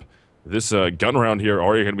pick up this gun round here.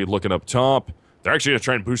 Arya going to be looking up top. They're actually going to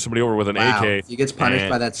try and boost somebody over with an AK. He gets punished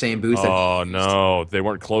by that same boost. Oh, no. They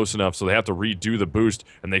weren't close enough, so they have to redo the boost,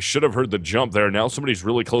 and they should have heard the jump there. Now somebody's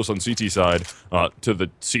really close on CT side to the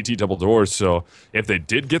CT double doors, so if they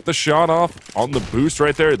did get the shot off on the boost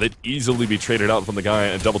right there, they'd easily be traded out from the guy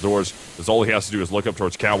at double doors, because all he has to do is look up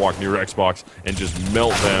towards Catwalk near Xbox and just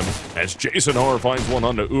melt them, as Jason R finds one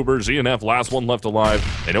onto Uber. ZNF, last one left alive.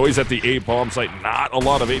 They know he's at the A bomb site. Not a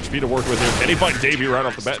lot of HP to work with here. Can he find Davey right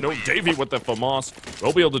off the bat? No, Davey with the FAMAS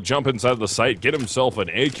will be able to jump inside the site, get himself an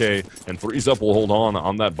AK, and Threes Up will hold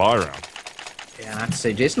on that buy round. Yeah, I have to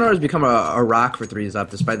say, Jason R has become a rock for Threes Up,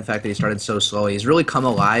 despite the fact that he started so slowly. He's really come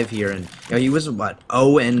alive here, and he was, what,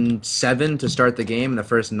 0-7 to start the game in the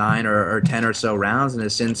first 9 or 10 or so rounds, and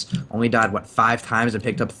has since only died, what, 5 times and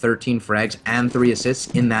picked up 13 frags and 3 assists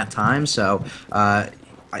in that time, so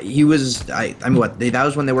he was, I mean, that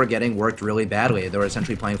was when they were getting worked really badly. They were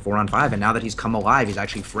essentially playing 4-on-5, and now that he's come alive, he's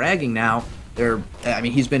actually fragging now.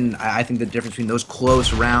 He's been, I think, the difference between those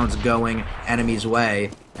close rounds going Enemy's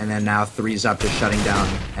way, and then now Threes Up just shutting down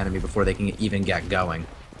Enemy before they can even get going.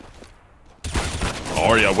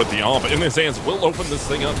 Arya with the AWP in his hands will open this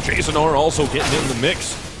thing up. Jason R also getting in the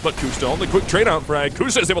mix, but Kusta on the quick trade out frag.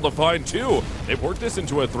 Kusta is able to find 2. They've worked this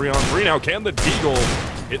into a 3-on-3 now. Can the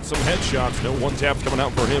Deagle hit some headshots? No one taps coming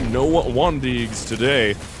out for him. No one digs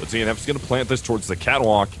today. But ZNF's going to plant this towards the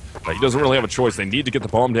Catwalk. He doesn't really have a choice. They need to get the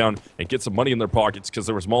bomb down and get some money in their pockets because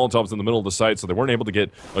there was Molotovs in the middle of the site, so they weren't able to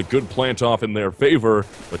get a good plant off in their favor.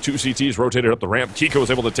 But 2 CTs rotated up the ramp. Kiko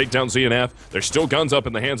was able to take down ZNF. There's still guns up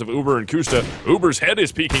in the hands of Uber and Kusta. Uber's head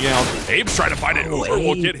is peeking out. Abe's trying to find it. Uber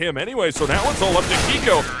will get him anyway, so now it's all up to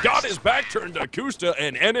Kiko. Got his back turned to Kusta,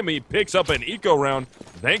 and Enemy picks up an eco round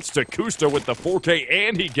thanks to Kusta with the 4K,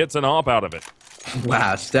 and he gets an op out of it.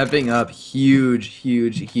 Wow, stepping up huge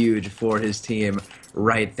for his team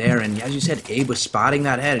right there. And as you said, Abe was spotting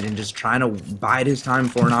that head and just trying to bide his time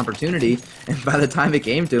for an opportunity. And by the time it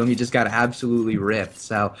came to him, he just got absolutely ripped.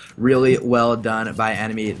 So really well done by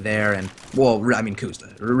Enemy there. And, well, I mean,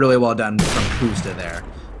 Kusta. Really well done from Kusta there.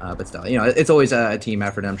 But still, you know, it's always a team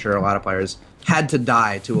effort. I'm sure a lot of players had to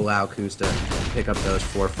die to allow Kusta to pick up those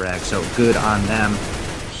 4 frags. So good on them.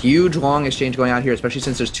 Huge long exchange going on here, especially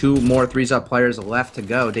since there's 2 more Threes Up players left to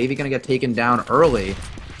go. Davey going to get taken down early,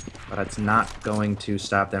 but it's not going to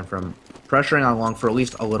stop them from pressuring on long for at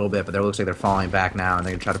least a little bit, but it looks like they're falling back now, and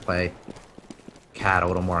they're going to try to play Cat a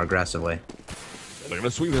little more aggressively. They're going to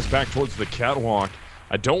swing this back towards the Catwalk.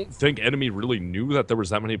 I don't think Enemy really knew that there was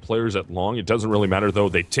that many players at long. It doesn't really matter, though.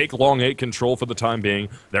 They take long 8 control for the time being.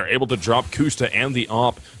 They're able to drop Kusta and the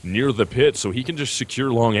AWP near the pit, so he can just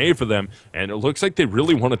secure long A for them. And it looks like they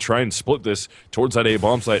really want to try and split this towards that A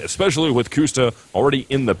bomb site, especially with Kusta already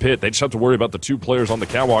in the pit. They just have to worry about the 2 players on the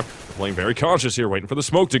Catwalk. They're playing very cautious here, waiting for the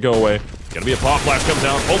smoke to go away. Gonna be a pop flash comes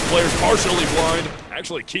down. Both players partially blind.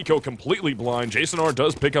 Actually, Kiko completely blind. Jason R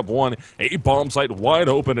does pick up one. A bomb site wide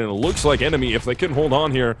open, and it looks like Enemy, if they can hold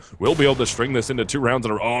on here, will be able to string this into 2 rounds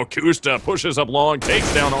in a row. Oh, Kusta pushes up long,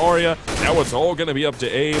 takes down Arya. Now it's all going to be up to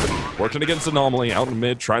Abe. Working against Anomaly out in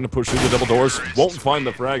mid, trying to push through the double doors. Won't find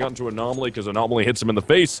the frag onto Anomaly because Anomaly hits him in the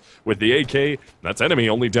face with the AK. That's Enemy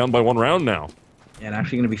only down by 1 round now. And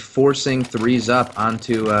actually going to be forcing 3s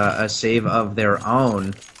onto a save of their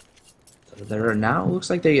own. So they're now looks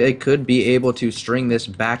like they could be able to string this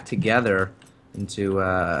back together into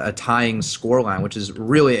a tying scoreline, which is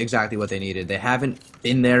really exactly what they needed. They haven't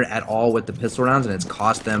been there at all with the pistol rounds, and it's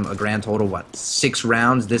cost them a grand total, what, 6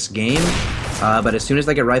 rounds this game? But as soon as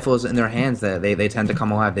they get rifles in their hands, they tend to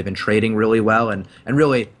come alive. They've been trading really well, and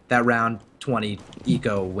really that round 20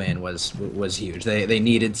 eco win was huge. They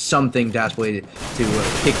needed something desperately to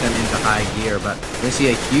kick them into high gear, but we see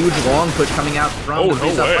a huge long push coming out from the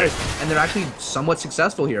face up players, and they're actually somewhat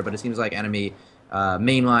successful here, but it seems like Enemy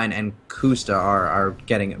Mainline and Kusta are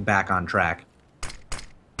getting back on track.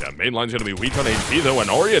 Yeah, Mainline's going to be weak on HP, though, and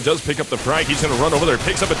Arya does pick up the frag. He's going to run over there,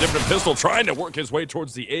 picks up a different pistol, trying to work his way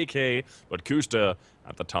towards the AK, but Kusta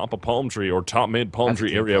at the top of Palm Tree, or top mid Palm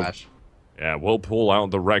Tree area. Flash. Yeah, will pull out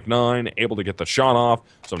the Rec 9, able to get the shot off.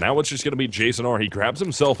 So now it's just going to be Jason R. He grabs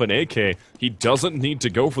himself an AK. He doesn't need to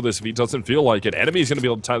go for this if he doesn't feel like it. Enemy's going to be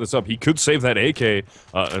able to tie this up. He could save that AK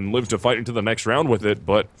and live to fight into the next round with it,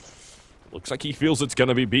 but looks like he feels it's going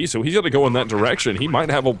to be B, so he's going to go in that direction. He might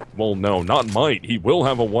have a, well, no, not might. He will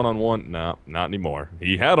have a one-on-one. Nah, not anymore.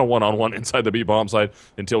 He had a one-on-one inside the B bomb site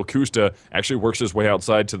until Kusta actually works his way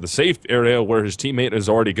outside to the safe area where his teammate has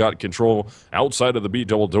already got control outside of the B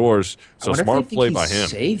double doors. So smart play by him.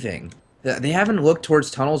 Saving. They haven't looked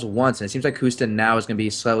towards tunnels once, and it seems like Kusta now is going to be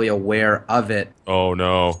slightly aware of it. Oh,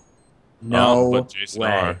 no. No but Jason way.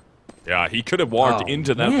 R. Yeah, he could have walked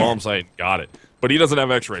into that bomb site and got it. But he doesn't have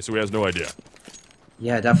X-ray, so he has no idea.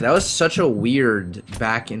 Yeah, definitely. That was such a weird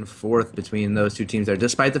back and forth between those two teams there.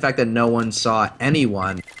 Despite the fact that no one saw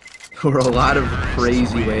anyone, there were a lot of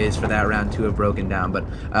crazy ways for that round to have broken down. But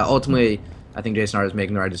ultimately, I think Jason R is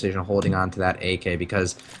making the right decision holding on to that AK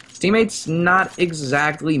because his teammates not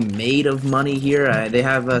exactly made of money here. They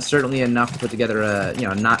have certainly enough to put together a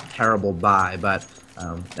not terrible buy, but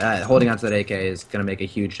holding on to that AK is going to make a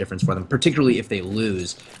huge difference for them, particularly if they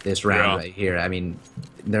lose this round right here. I mean,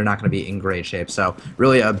 they're not going to be in great shape. So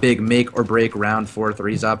really a big make or break round 4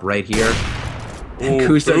 3s up right here. And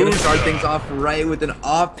Kusta going to start things off right with an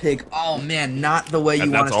off pick. Oh man, not the way you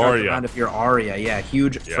want to start the round if you're Arya. Yeah,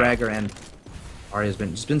 huge fragger, and Arya's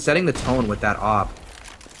just been setting the tone with that op.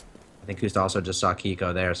 I think Kusta also just saw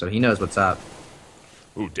Kiko there, so he knows what's up.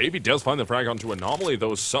 Ooh, Davey does find the frag onto Anomaly,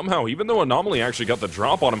 though somehow, even though Anomaly actually got the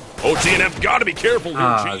drop on him. Oh, ZNF got to be careful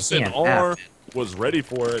here. Jason R was ready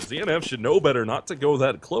for it. ZNF should know better not to go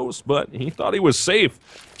that close, but he thought he was safe,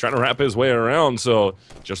 trying to wrap his way around. So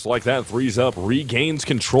just like that, 3's up, regains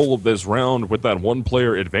control of this round with that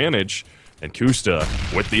 1-player advantage. And Kusta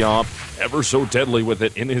with the op, ever so deadly with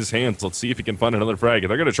it in his hands. Let's see if he can find another frag.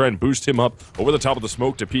 They're going to try and boost him up over the top of the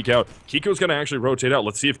smoke to peek out. Kiko's going to actually rotate out.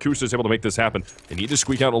 Let's see if Kusta's able to make this happen. They need to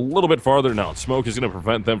squeak out a little bit farther. No, smoke is going to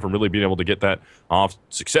prevent them from really being able to get that off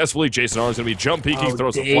successfully. Jason R is going to be jump peeking,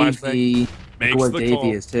 throws a flashbang. Makes the Davey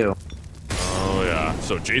call. Is too. Oh, yeah.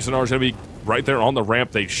 So Jason R is going to be right there on the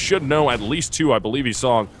ramp. They should know at least 2, I believe he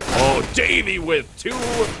saw. Oh, Davey with 2.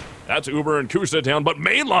 That's Uber and Kusta down, but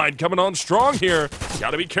Mainline coming on strong here.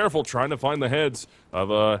 Got to be careful trying to find the heads of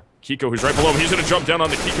Kiko, who's right below him. He's going to jump down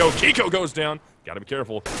onto Kiko. Kiko goes down. Got to be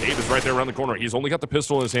careful. Abe is right there around the corner. He's only got the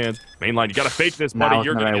pistol in his hands. Mainline, you got to fake this, buddy.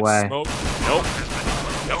 You're going to get smoked. Nope.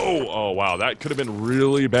 No. Oh, wow. That could have been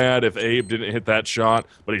really bad if Abe didn't hit that shot,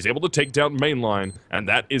 but he's able to take down Mainline, and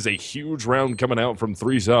that is a huge round coming out from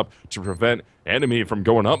 3's up to prevent Enemy from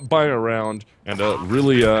going up by a round and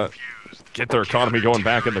really get their economy going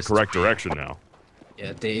back in the correct direction now.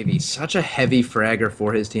 Yeah, Davey, such a heavy fragger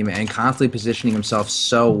for his team and constantly positioning himself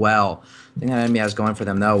so well. The thing that Enemy has going for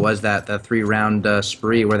them, though, was that 3-round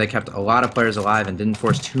spree where they kept a lot of players alive and didn't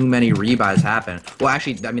force too many rebuys happen. Well,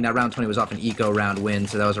 actually, I mean, that round 20 was off an eco round win,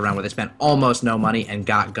 so that was a round where they spent almost no money and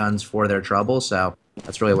got guns for their trouble, so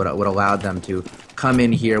that's really what allowed them to come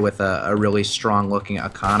in here with a really strong-looking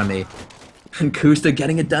economy. And Kusta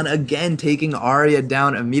getting it done again, taking Arya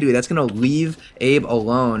down immediately. That's going to leave Abe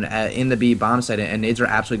alone in the B bomb site, and nades are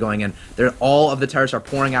absolutely going in. All of the terrorists are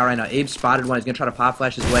pouring out right now. Abe spotted one. He's going to try to pop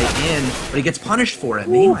flash his way in, but he gets punished for it.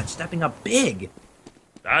 Mainline stepping up big.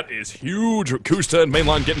 That is huge. Kusta and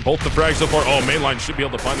Mainline getting both the frags so far. Oh, Mainline should be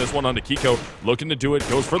able to find this one onto Kiko. Looking to do it.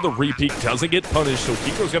 Goes for the repeat. Doesn't get punished, so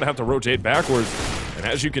Kiko's going to have to rotate backwards. And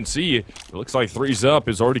as you can see, it looks like Threes Up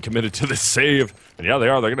is already committed to the save. And yeah, they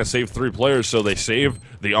are. They're going to save 3 players, so they save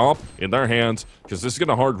the op in their hands because this is going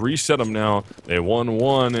to hard reset them now. They won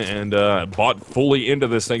 1 and bought fully into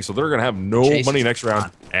this thing, so they're going to have no money next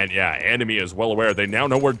round. And yeah, Enemy is well aware. They now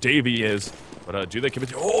know where Davey is. But do they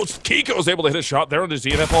commit? Oh, Kiko's able to hit a shot there on the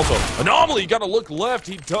ZNF also. Anomaly, got to look left.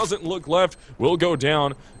 He doesn't look left. Will go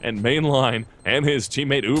down. And Mainline and his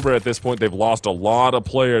teammate Uber at this point, they've lost a lot of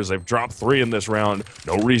players. They've dropped 3 in this round.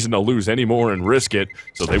 No reason to lose any more and risk it.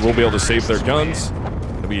 So they will be able to save their guns.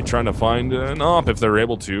 They'll be trying to find an op if they're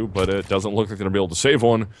able to, but it doesn't look like they're going to be able to save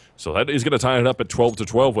one. So that is going to tie it up at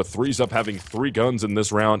 12-12 with Threes Up having 3 guns in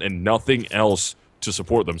this round and nothing else to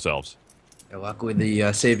support themselves. Yeah, luckily,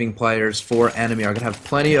 the saving players for Enemy are going to have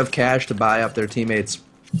plenty of cash to buy up their teammates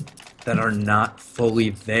that are not fully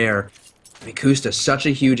there. Kusta, such a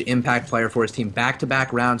huge impact player for his team.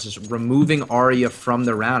 Back-to-back rounds, just removing Arya from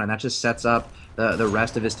the round, and that just sets up the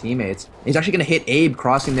rest of his teammates. He's actually going to hit Abe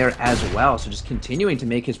crossing there as well, so just continuing to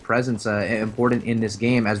make his presence important in this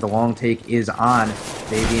game as the long take is on.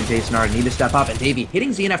 Davey and Jason R need to step up, and Davey hitting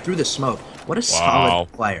ZNF through the smoke. What a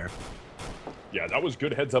solid player. Yeah, that was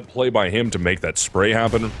good heads-up play by him to make that spray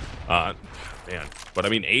happen. Man, but I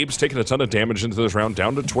mean, Abe's taking a ton of damage into this round,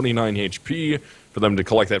 down to 29 HP for them to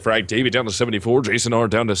collect that frag. Davey down to 74, Jason R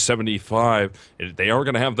down to 75. They are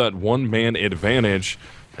going to have that one-man advantage.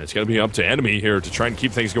 And it's going to be up to Enemy here to try and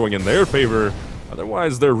keep things going in their favor.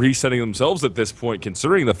 Otherwise, they're resetting themselves at this point,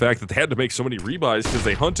 considering the fact that they had to make so many rebuys because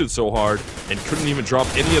they hunted so hard and couldn't even drop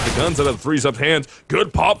any of the guns out of the Threes Up hands.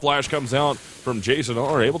 Good pop flash comes out from Jason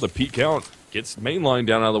R, able to peek out. Gets Mainline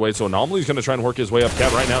down out of the way, so Anomaly's going to try and work his way up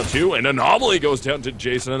Cat right now, too. And Anomaly goes down to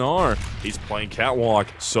Jason R. He's playing Catwalk,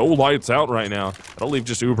 so lights out right now. That'll leave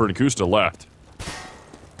just Uber and Kusta left.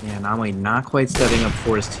 Yeah, Anomaly not quite stepping up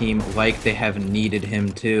for his team like they have needed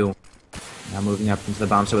him to. Now moving up into the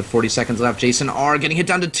bomb, so with 40 seconds left, Jason R getting hit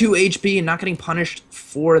down to 2 HP and not getting punished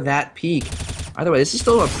for that peak. Either way, this is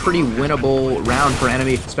still a pretty winnable round for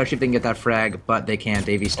Enemy, especially if they can get that frag, but they can't.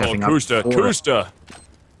 Davey stepping up. Kusta.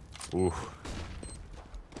 Ooh.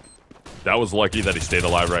 That was lucky that he stayed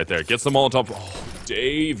alive right there. Gets the Molotov. Oh,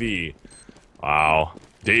 Davey. Wow.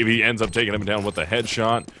 Davey ends up taking him down with a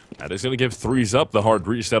headshot. That is going to give Threes Up the hard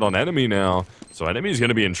reset on Enemy now. So Enemy's going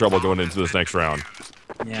to be in trouble going into this next round.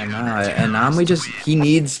 Yeah, no, and Anomaly he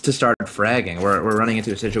needs to start fragging. We're running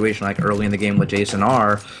into a situation like early in the game with Jason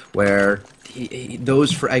R, where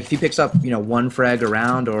if he picks up, one frag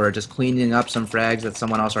around or just cleaning up some frags that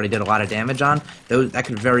someone else already did a lot of damage on, that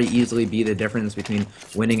could very easily be the difference between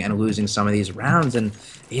winning and losing some of these rounds. And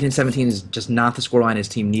 8-17 is just not the scoreline his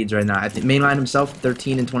team needs right now. I think Mainline himself,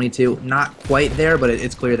 13-22, not quite there, but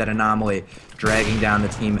it's clear that Anomaly dragging down the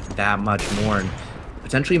team that much more and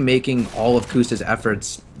potentially making all of Kusta's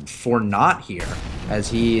efforts for naught here, as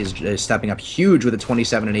he is stepping up huge with a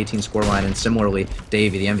 27-18 scoreline, and similarly,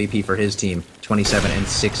 Davey, the MVP for his team,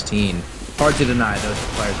 27-16. Hard to deny those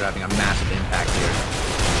players are having a massive impact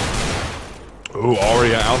here. Ooh,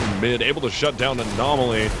 Arya out in mid, able to shut down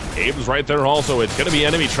Anomaly. Abe's right there also. It's going to be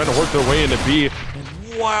Enemy trying to work their way into B.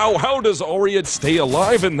 Wow, how does Arya stay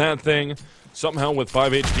alive in that thing? Somehow with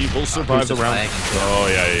 5 HP, will survive the round. Oh,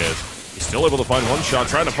 yeah, he is. He's still able to find one shot,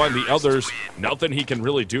 trying to find the others. Nothing he can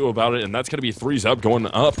really do about it, and that's going to be Threes Up going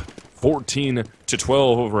up 14-12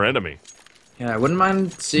 over Enemy. Yeah, I wouldn't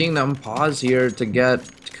mind seeing them pause here to get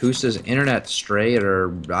Kusta's internet straight,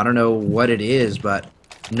 or I don't know what it is, but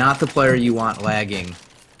not the player you want lagging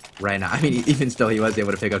right now. I mean, even still, he was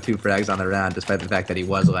able to pick up 2 frags on the round, despite the fact that he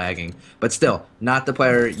was lagging. But still, not the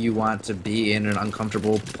player you want to be in an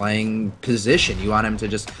uncomfortable playing position. You want him to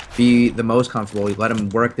just be the most comfortable. You let him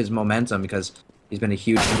work his momentum because he's been a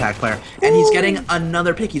huge impact player. And he's getting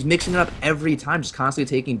another pick. He's mixing it up every time, just constantly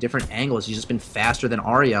taking different angles. He's just been faster than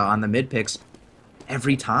Arya on the mid picks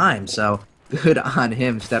every time. So good on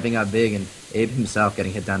him stepping up big, and Abe himself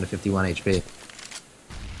getting hit down to 51 HP.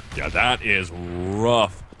 Yeah, that is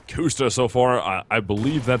rough. Kusta so far, I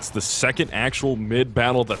believe that's the second actual mid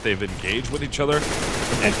battle that they've engaged with each other,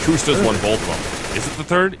 and Kusta's won both of them. Is it the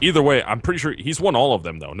third? Either way, I'm pretty sure he's won all of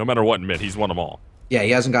them, though. No matter what mid, he's won them all. Yeah, he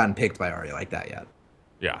hasn't gotten picked by Arya like that yet.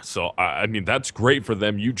 Yeah, so, I mean, that's great for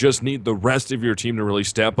them. You just need the rest of your team to really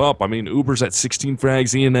step up. I mean, Uber's at 16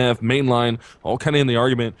 frags, ENF, Mainline, all kind of in the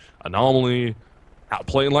argument. Anomaly, out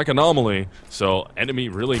playing like Anomaly, so Enemy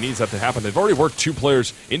really needs that to happen. They've already worked 2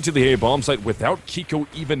 players into the A bomb site without Kiko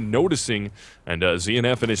even noticing, and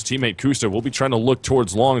ZNF and his teammate Kusta will be trying to look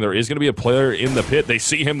towards long. There is going to be a player in the pit. They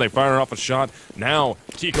see him, they fire off a shot. Now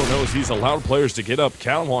Kiko knows he's allowed players to get up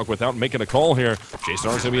catwalk without making a call here.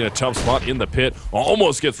 Jason R's going to be in a tough spot in the pit.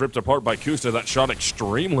 Almost gets ripped apart by Kusta. That shot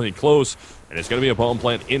extremely close. and it's going to be a bomb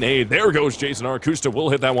plant in A. There goes Jason R. Kusta will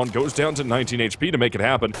hit that one, goes down to 19 HP to make it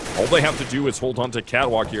happen. All they have to do is hold on to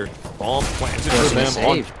Catwalk here. Bomb planted for them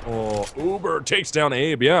on... Oh, Uber takes down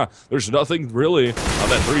Abe, yeah. There's nothing really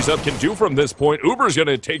that Threes Up can do from this point. Uber's going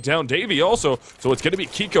to take down Davey also, so it's going to be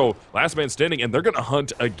Kiko, last man standing, and they're going to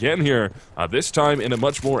hunt again here. This time in a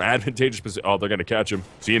much more advantageous position. Oh, they're going to catch him.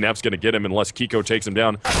 ZNF's going to get him unless Kiko takes him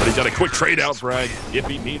down, but he's got a quick trade out frag if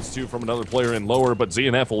he needs to from another player in lower, but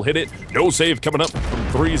ZNF will hit it. No save coming up from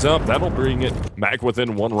Threes Up. That'll bring it back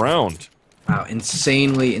within 1 round. Wow,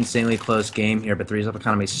 insanely close game here, but Threes Up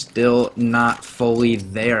economy still not fully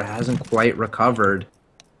there. Hasn't quite recovered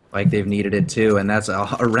like they've needed it to, and that's a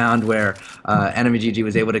round where EnemyGG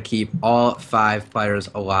was able to keep all 5 players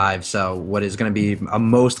alive. So what is going to be a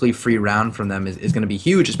mostly free round from them is going to be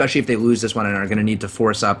huge, especially if they lose this one and are going to need to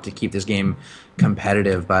force up to keep this game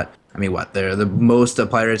competitive. But I mean, what, the most a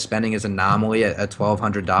player is spending is Anomaly at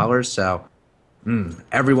 $1,200, so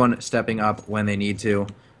everyone stepping up when they need to.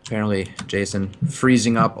 Apparently, Jason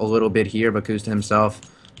freezing up a little bit here, but Kusta himself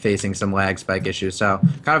facing some lag spike issues. So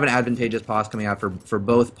kind of an advantageous pause coming out for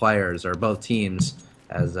both players or both teams,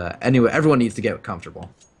 as anyway, everyone needs to get comfortable.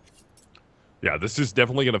 Yeah, this is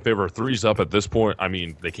definitely going to favor Threes Up at this point. I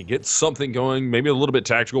mean, they can get something going, maybe a little bit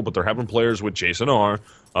tactical, but they're having players with Jason R,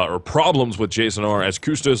 or problems with Jason R, as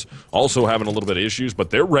Kusta's also having a little bit of issues,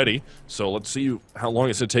 but they're ready. So let's see how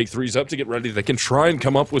long it's going to take Threes Up to get ready. They can try and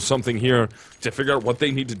come up with something here to figure out what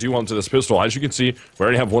they need to do onto this pistol. As you can see, we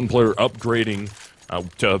already have one player upgrading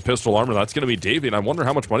to pistol armor. That's going to be Davey, and I wonder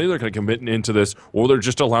how much money they're going to commit into this, or they're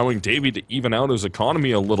just allowing Davey to even out his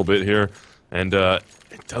economy a little bit here. And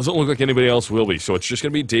it doesn't look like anybody else will be. So it's just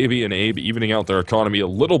going to be Davey and Abe evening out their economy a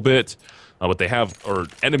little bit. But they have, or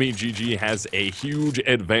EnemyGG has a huge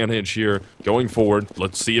advantage here going forward.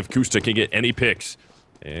 Let's see if Kusta can get any picks.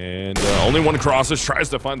 And only one crosses, tries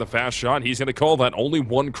to find the fast shot. He's going to call that only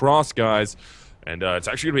one cross, guys. And it's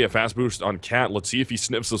actually going to be a fast boost on Cat. Let's see if he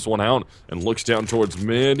snips this one out and looks down towards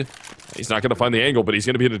mid. He's not going to find the angle, but he's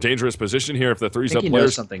going to be in a dangerous position here if the Threes Up players...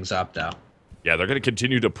 knows something's up, though. Yeah, they're going to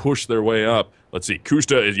continue to push their way up. Let's see.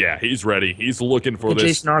 Kusta is, yeah, he's ready. He's looking for this.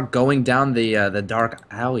 Jason R going down the dark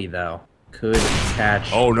alley, though, could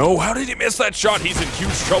catch. Oh, no. How did he miss that shot? He's in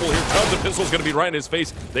huge trouble here. Tons of pistols going to be right in his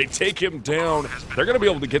face. They take him down. They're going to be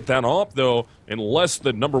able to get that off, though, unless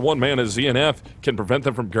the #1 man is ZNF can prevent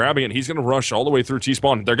them from grabbing it. He's going to rush all the way through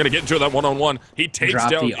T-spawn. They're going to get into that one-on-one. He takes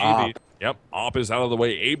down Abe. Yep, Op is out of the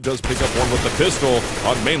way. Abe does pick up one with the pistol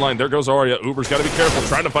on mainline. There goes Arya. Uber's got to be careful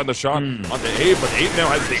trying to find the shot onto Abe, but Abe now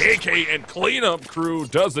has the AK, and cleanup crew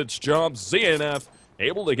does its job. ZNF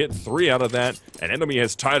able to get 3 out of that, and Enemy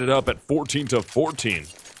has tied it up at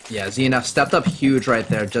 14-14. Yeah, ZNF stepped up huge right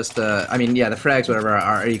there. Just, I mean, yeah, the frags, whatever,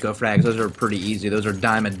 are eco frags. Those are pretty easy. Those are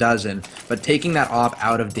dime a dozen. But taking that op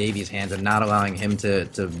out of Davey's hands and not allowing him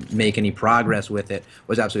to make any progress with it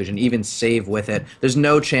was absolutely, and even save with it. There's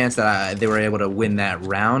no chance that they were able to win that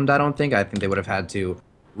round, I don't think. I think they would have had to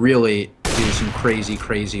really do some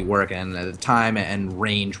crazy work, and the time and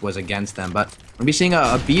range was against them. But we'll be seeing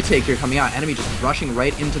a B take here coming out. Enemy just rushing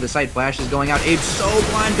right into the site. Flash is going out. Abe's so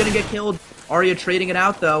blind, gonna get killed. Arya trading it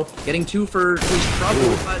out, though. Getting 2 for his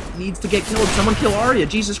trouble, but needs to get killed. Someone kill Arya.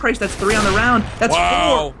 Jesus Christ, that's 3 on the round. That's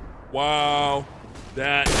 4. Wow.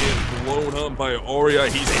 That is blown up by Arya.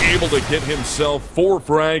 He's able to get himself 4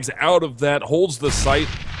 frags out of that. Holds the site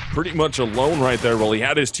pretty much alone right there. Well, he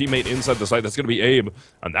had his teammate inside the site. That's going to be Abe,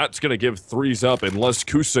 and that's going to give Threes Up unless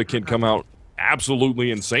Kusta can come out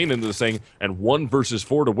absolutely insane into this thing, and 1 versus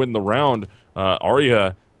 4 to win the round.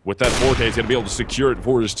 Arya, with that 4K, is going to be able to secure it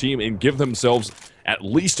for his team and give themselves at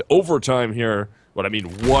least overtime here. But I mean,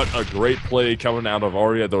 what a great play coming out of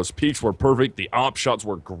Arya. Those peaks were perfect. The op shots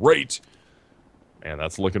were great. Man,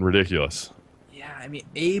 that's looking ridiculous. Yeah, I mean,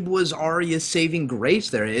 Abe was Arya's saving grace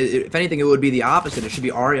there. If anything, it would be the opposite. It should be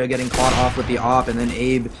Arya getting caught off with the op, and then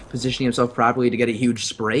Abe positioning himself properly to get a huge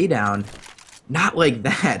spray down. Not like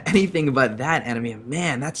that. Anything but that. And I mean,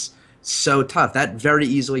 man, that's so tough. That very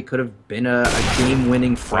easily could have been a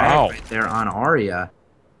game-winning frag right there on Arya.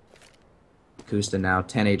 Kusta now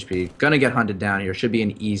 10 HP. Gonna get hunted down here. Should be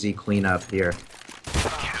an easy cleanup here.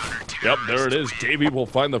 Yep, there it is. Davey will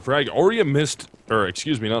find the frag. Arya missed, or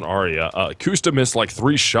excuse me, not Arya. Kusta missed like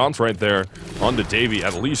 3 shots right there onto Davey,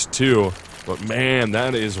 at least 2. But man,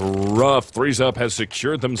 that is rough. Threes Up has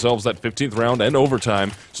secured themselves that 15th round and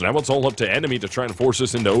overtime. So now it's all up to Enemy to try and force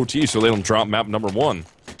this into OT so they don't drop map #1.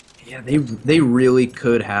 Yeah, they really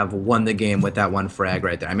could have won the game with that 1 frag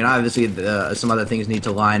right there. I mean, obviously, some other things need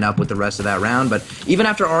to line up with the rest of that round, but even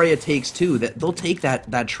after Arya takes 2, they'll take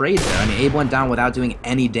that trade there. I mean, Abe went down without doing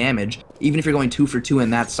any damage. Even if you're going 2 for 2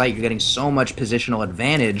 in that site, you're getting so much positional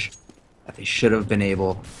advantage. they should have been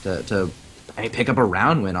able to pick up a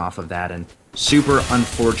round win off of that. And super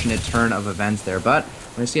unfortunate turn of events there. But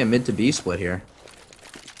we're going to see a mid to B split here.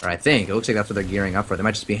 Or I think. It looks like that's what they're gearing up for. They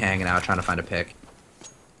might just be hanging out trying to find a pick.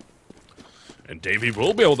 And Davey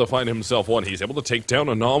will be able to find himself one. He's able to take down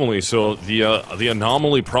Anomaly, so the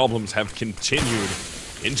Anomaly problems have continued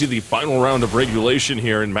into the final round of regulation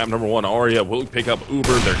here in map number 1. Aria will pick up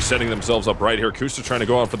Uber. They're setting themselves up right here. Kusta trying to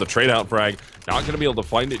go out for the trade-out frag. Not going to be able to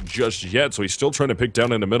find it just yet, so he's still trying to pick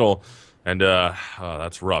down in the middle. And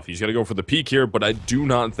that's rough. He's going to go for the peak here, but I do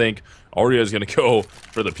not think Aria is going to go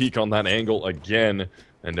for the peak on that angle again.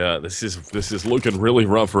 And this is looking really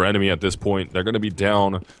rough for Enemy at this point. They're going to be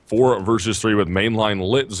down 4 versus 3 with mainline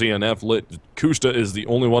lit, ZNF lit. Kusta is the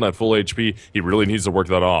only one at full HP. He really needs to work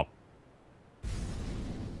that off.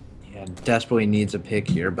 Yeah, desperately needs a pick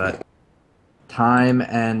here, but time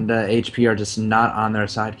and HP are just not on their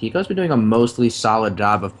side. Kiko's been doing a mostly solid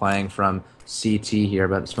job of playing from CT here,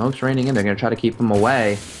 but smoke's raining in. They're going to try to keep him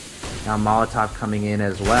away. Now Molotov coming in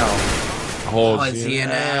as well. Oh,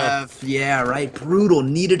 ZNF. Yeah, right. Brutal.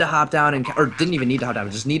 Needed to hop down and... Or didn't even need to hop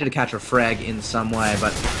down. Just needed to catch a frag in some way,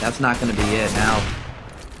 but that's not going to be it. Now,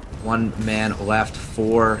 one man left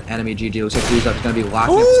for EnemyGG. Looks like Kusta going to be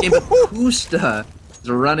locked in this game, but Kusta is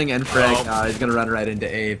running and frag. He's going to run right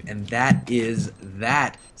into Abe, and that is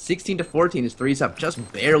that. 16-14 is 3-up,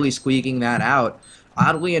 just barely squeaking that out.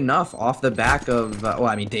 Oddly enough, off the back of, well,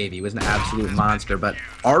 I mean, Davey was an absolute monster, but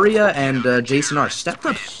Aria and Jason R stepped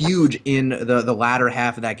up huge in the latter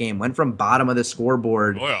half of that game. Went from bottom of the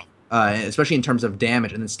scoreboard, especially in terms of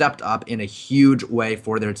damage, and then stepped up in a huge way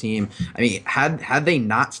for their team. I mean, had they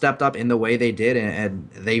not stepped up in the way they did, and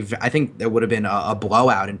I think there would have been a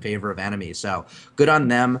blowout in favor of Enemy. So good on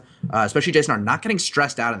them, especially Jason R not getting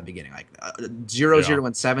stressed out in the beginning. Like 0-0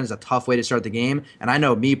 and 7 is a tough way to start the game, and I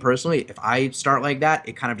know me personally, if I start like that,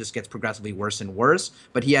 it kind of just gets progressively worse and worse.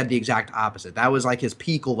 But he had the exact opposite. That was like his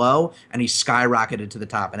peak low, and he skyrocketed to the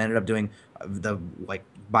top and ended up doing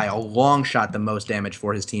by a long shot the most damage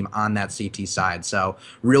for his team on that CT side. So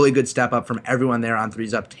really good step up from everyone there on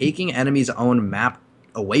 3-up, taking Enemy's own map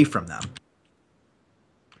away from them.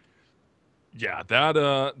 Yeah,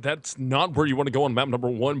 that's not where you want to go on map number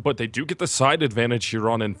 1, but they do get the side advantage here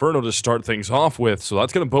on Inferno to start things off with, so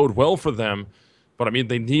that's going to bode well for them. But, I mean,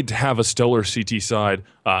 they need to have a stellar CT side.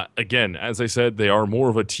 Again, as I said, they are more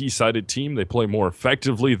of a T-sided team. They play more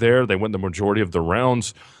effectively there. They win the majority of the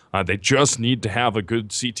rounds. They just need to have a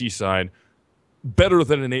good CT side, better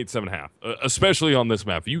than an 8-7.5, especially on this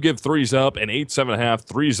map. If you give 3-up, an 8-7.5,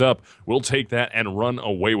 3-up, we'll take that and run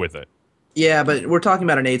away with it. Yeah, but we're talking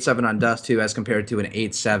about an 8-7 on Dust 2 as compared to an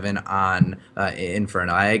 8-7 on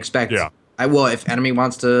Inferno. I expect, if Enemy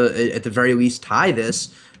wants to, at the very least, tie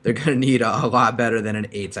this, they're going to need a lot better than an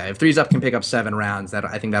 8-7. If 3-up can pick up 7 rounds,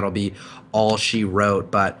 I think that'll be all she wrote.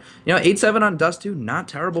 But, 8-7 on Dust 2, not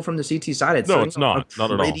terrible from the CT side. It's not at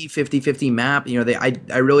all. Pretty 50-50 map.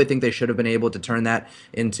 I really think they should have been able to turn that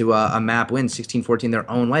into a map win, 16-14 their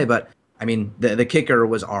own way. But, I mean, the kicker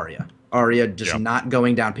was Aria. Aria just not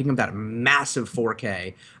going down, picking up that massive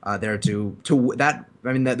 4K there to that.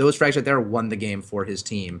 I mean, those frags right there won the game for his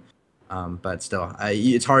team. But still,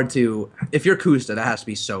 it's hard to, if you're Kusta, that has to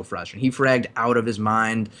be so frustrating. He fragged out of his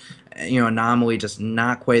mind. Anomaly just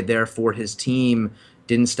not quite there for his team.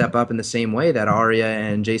 Didn't step up in the same way that Aria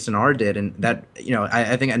and Jason R did. And that,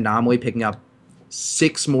 I think Anomaly picking up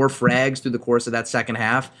 6 more frags through the course of that second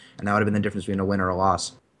half, and that would have been the difference between a win or a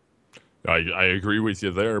loss. I agree with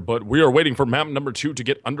you there, but we are waiting for map number 2 to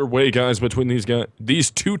get underway, guys, between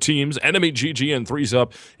these two teams, EnemyGG and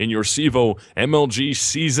 3-up in your CEVO MLG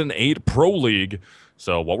Season 8 Pro League.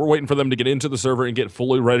 So while we're waiting for them to get into the server and get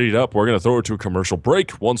fully readied up, we're going to throw it to a commercial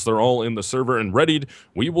break. Once they're all in the server and readied,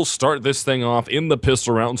 we will start this thing off in the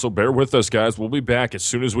pistol round, so bear with us, guys. We'll be back as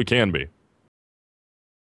soon as we can be.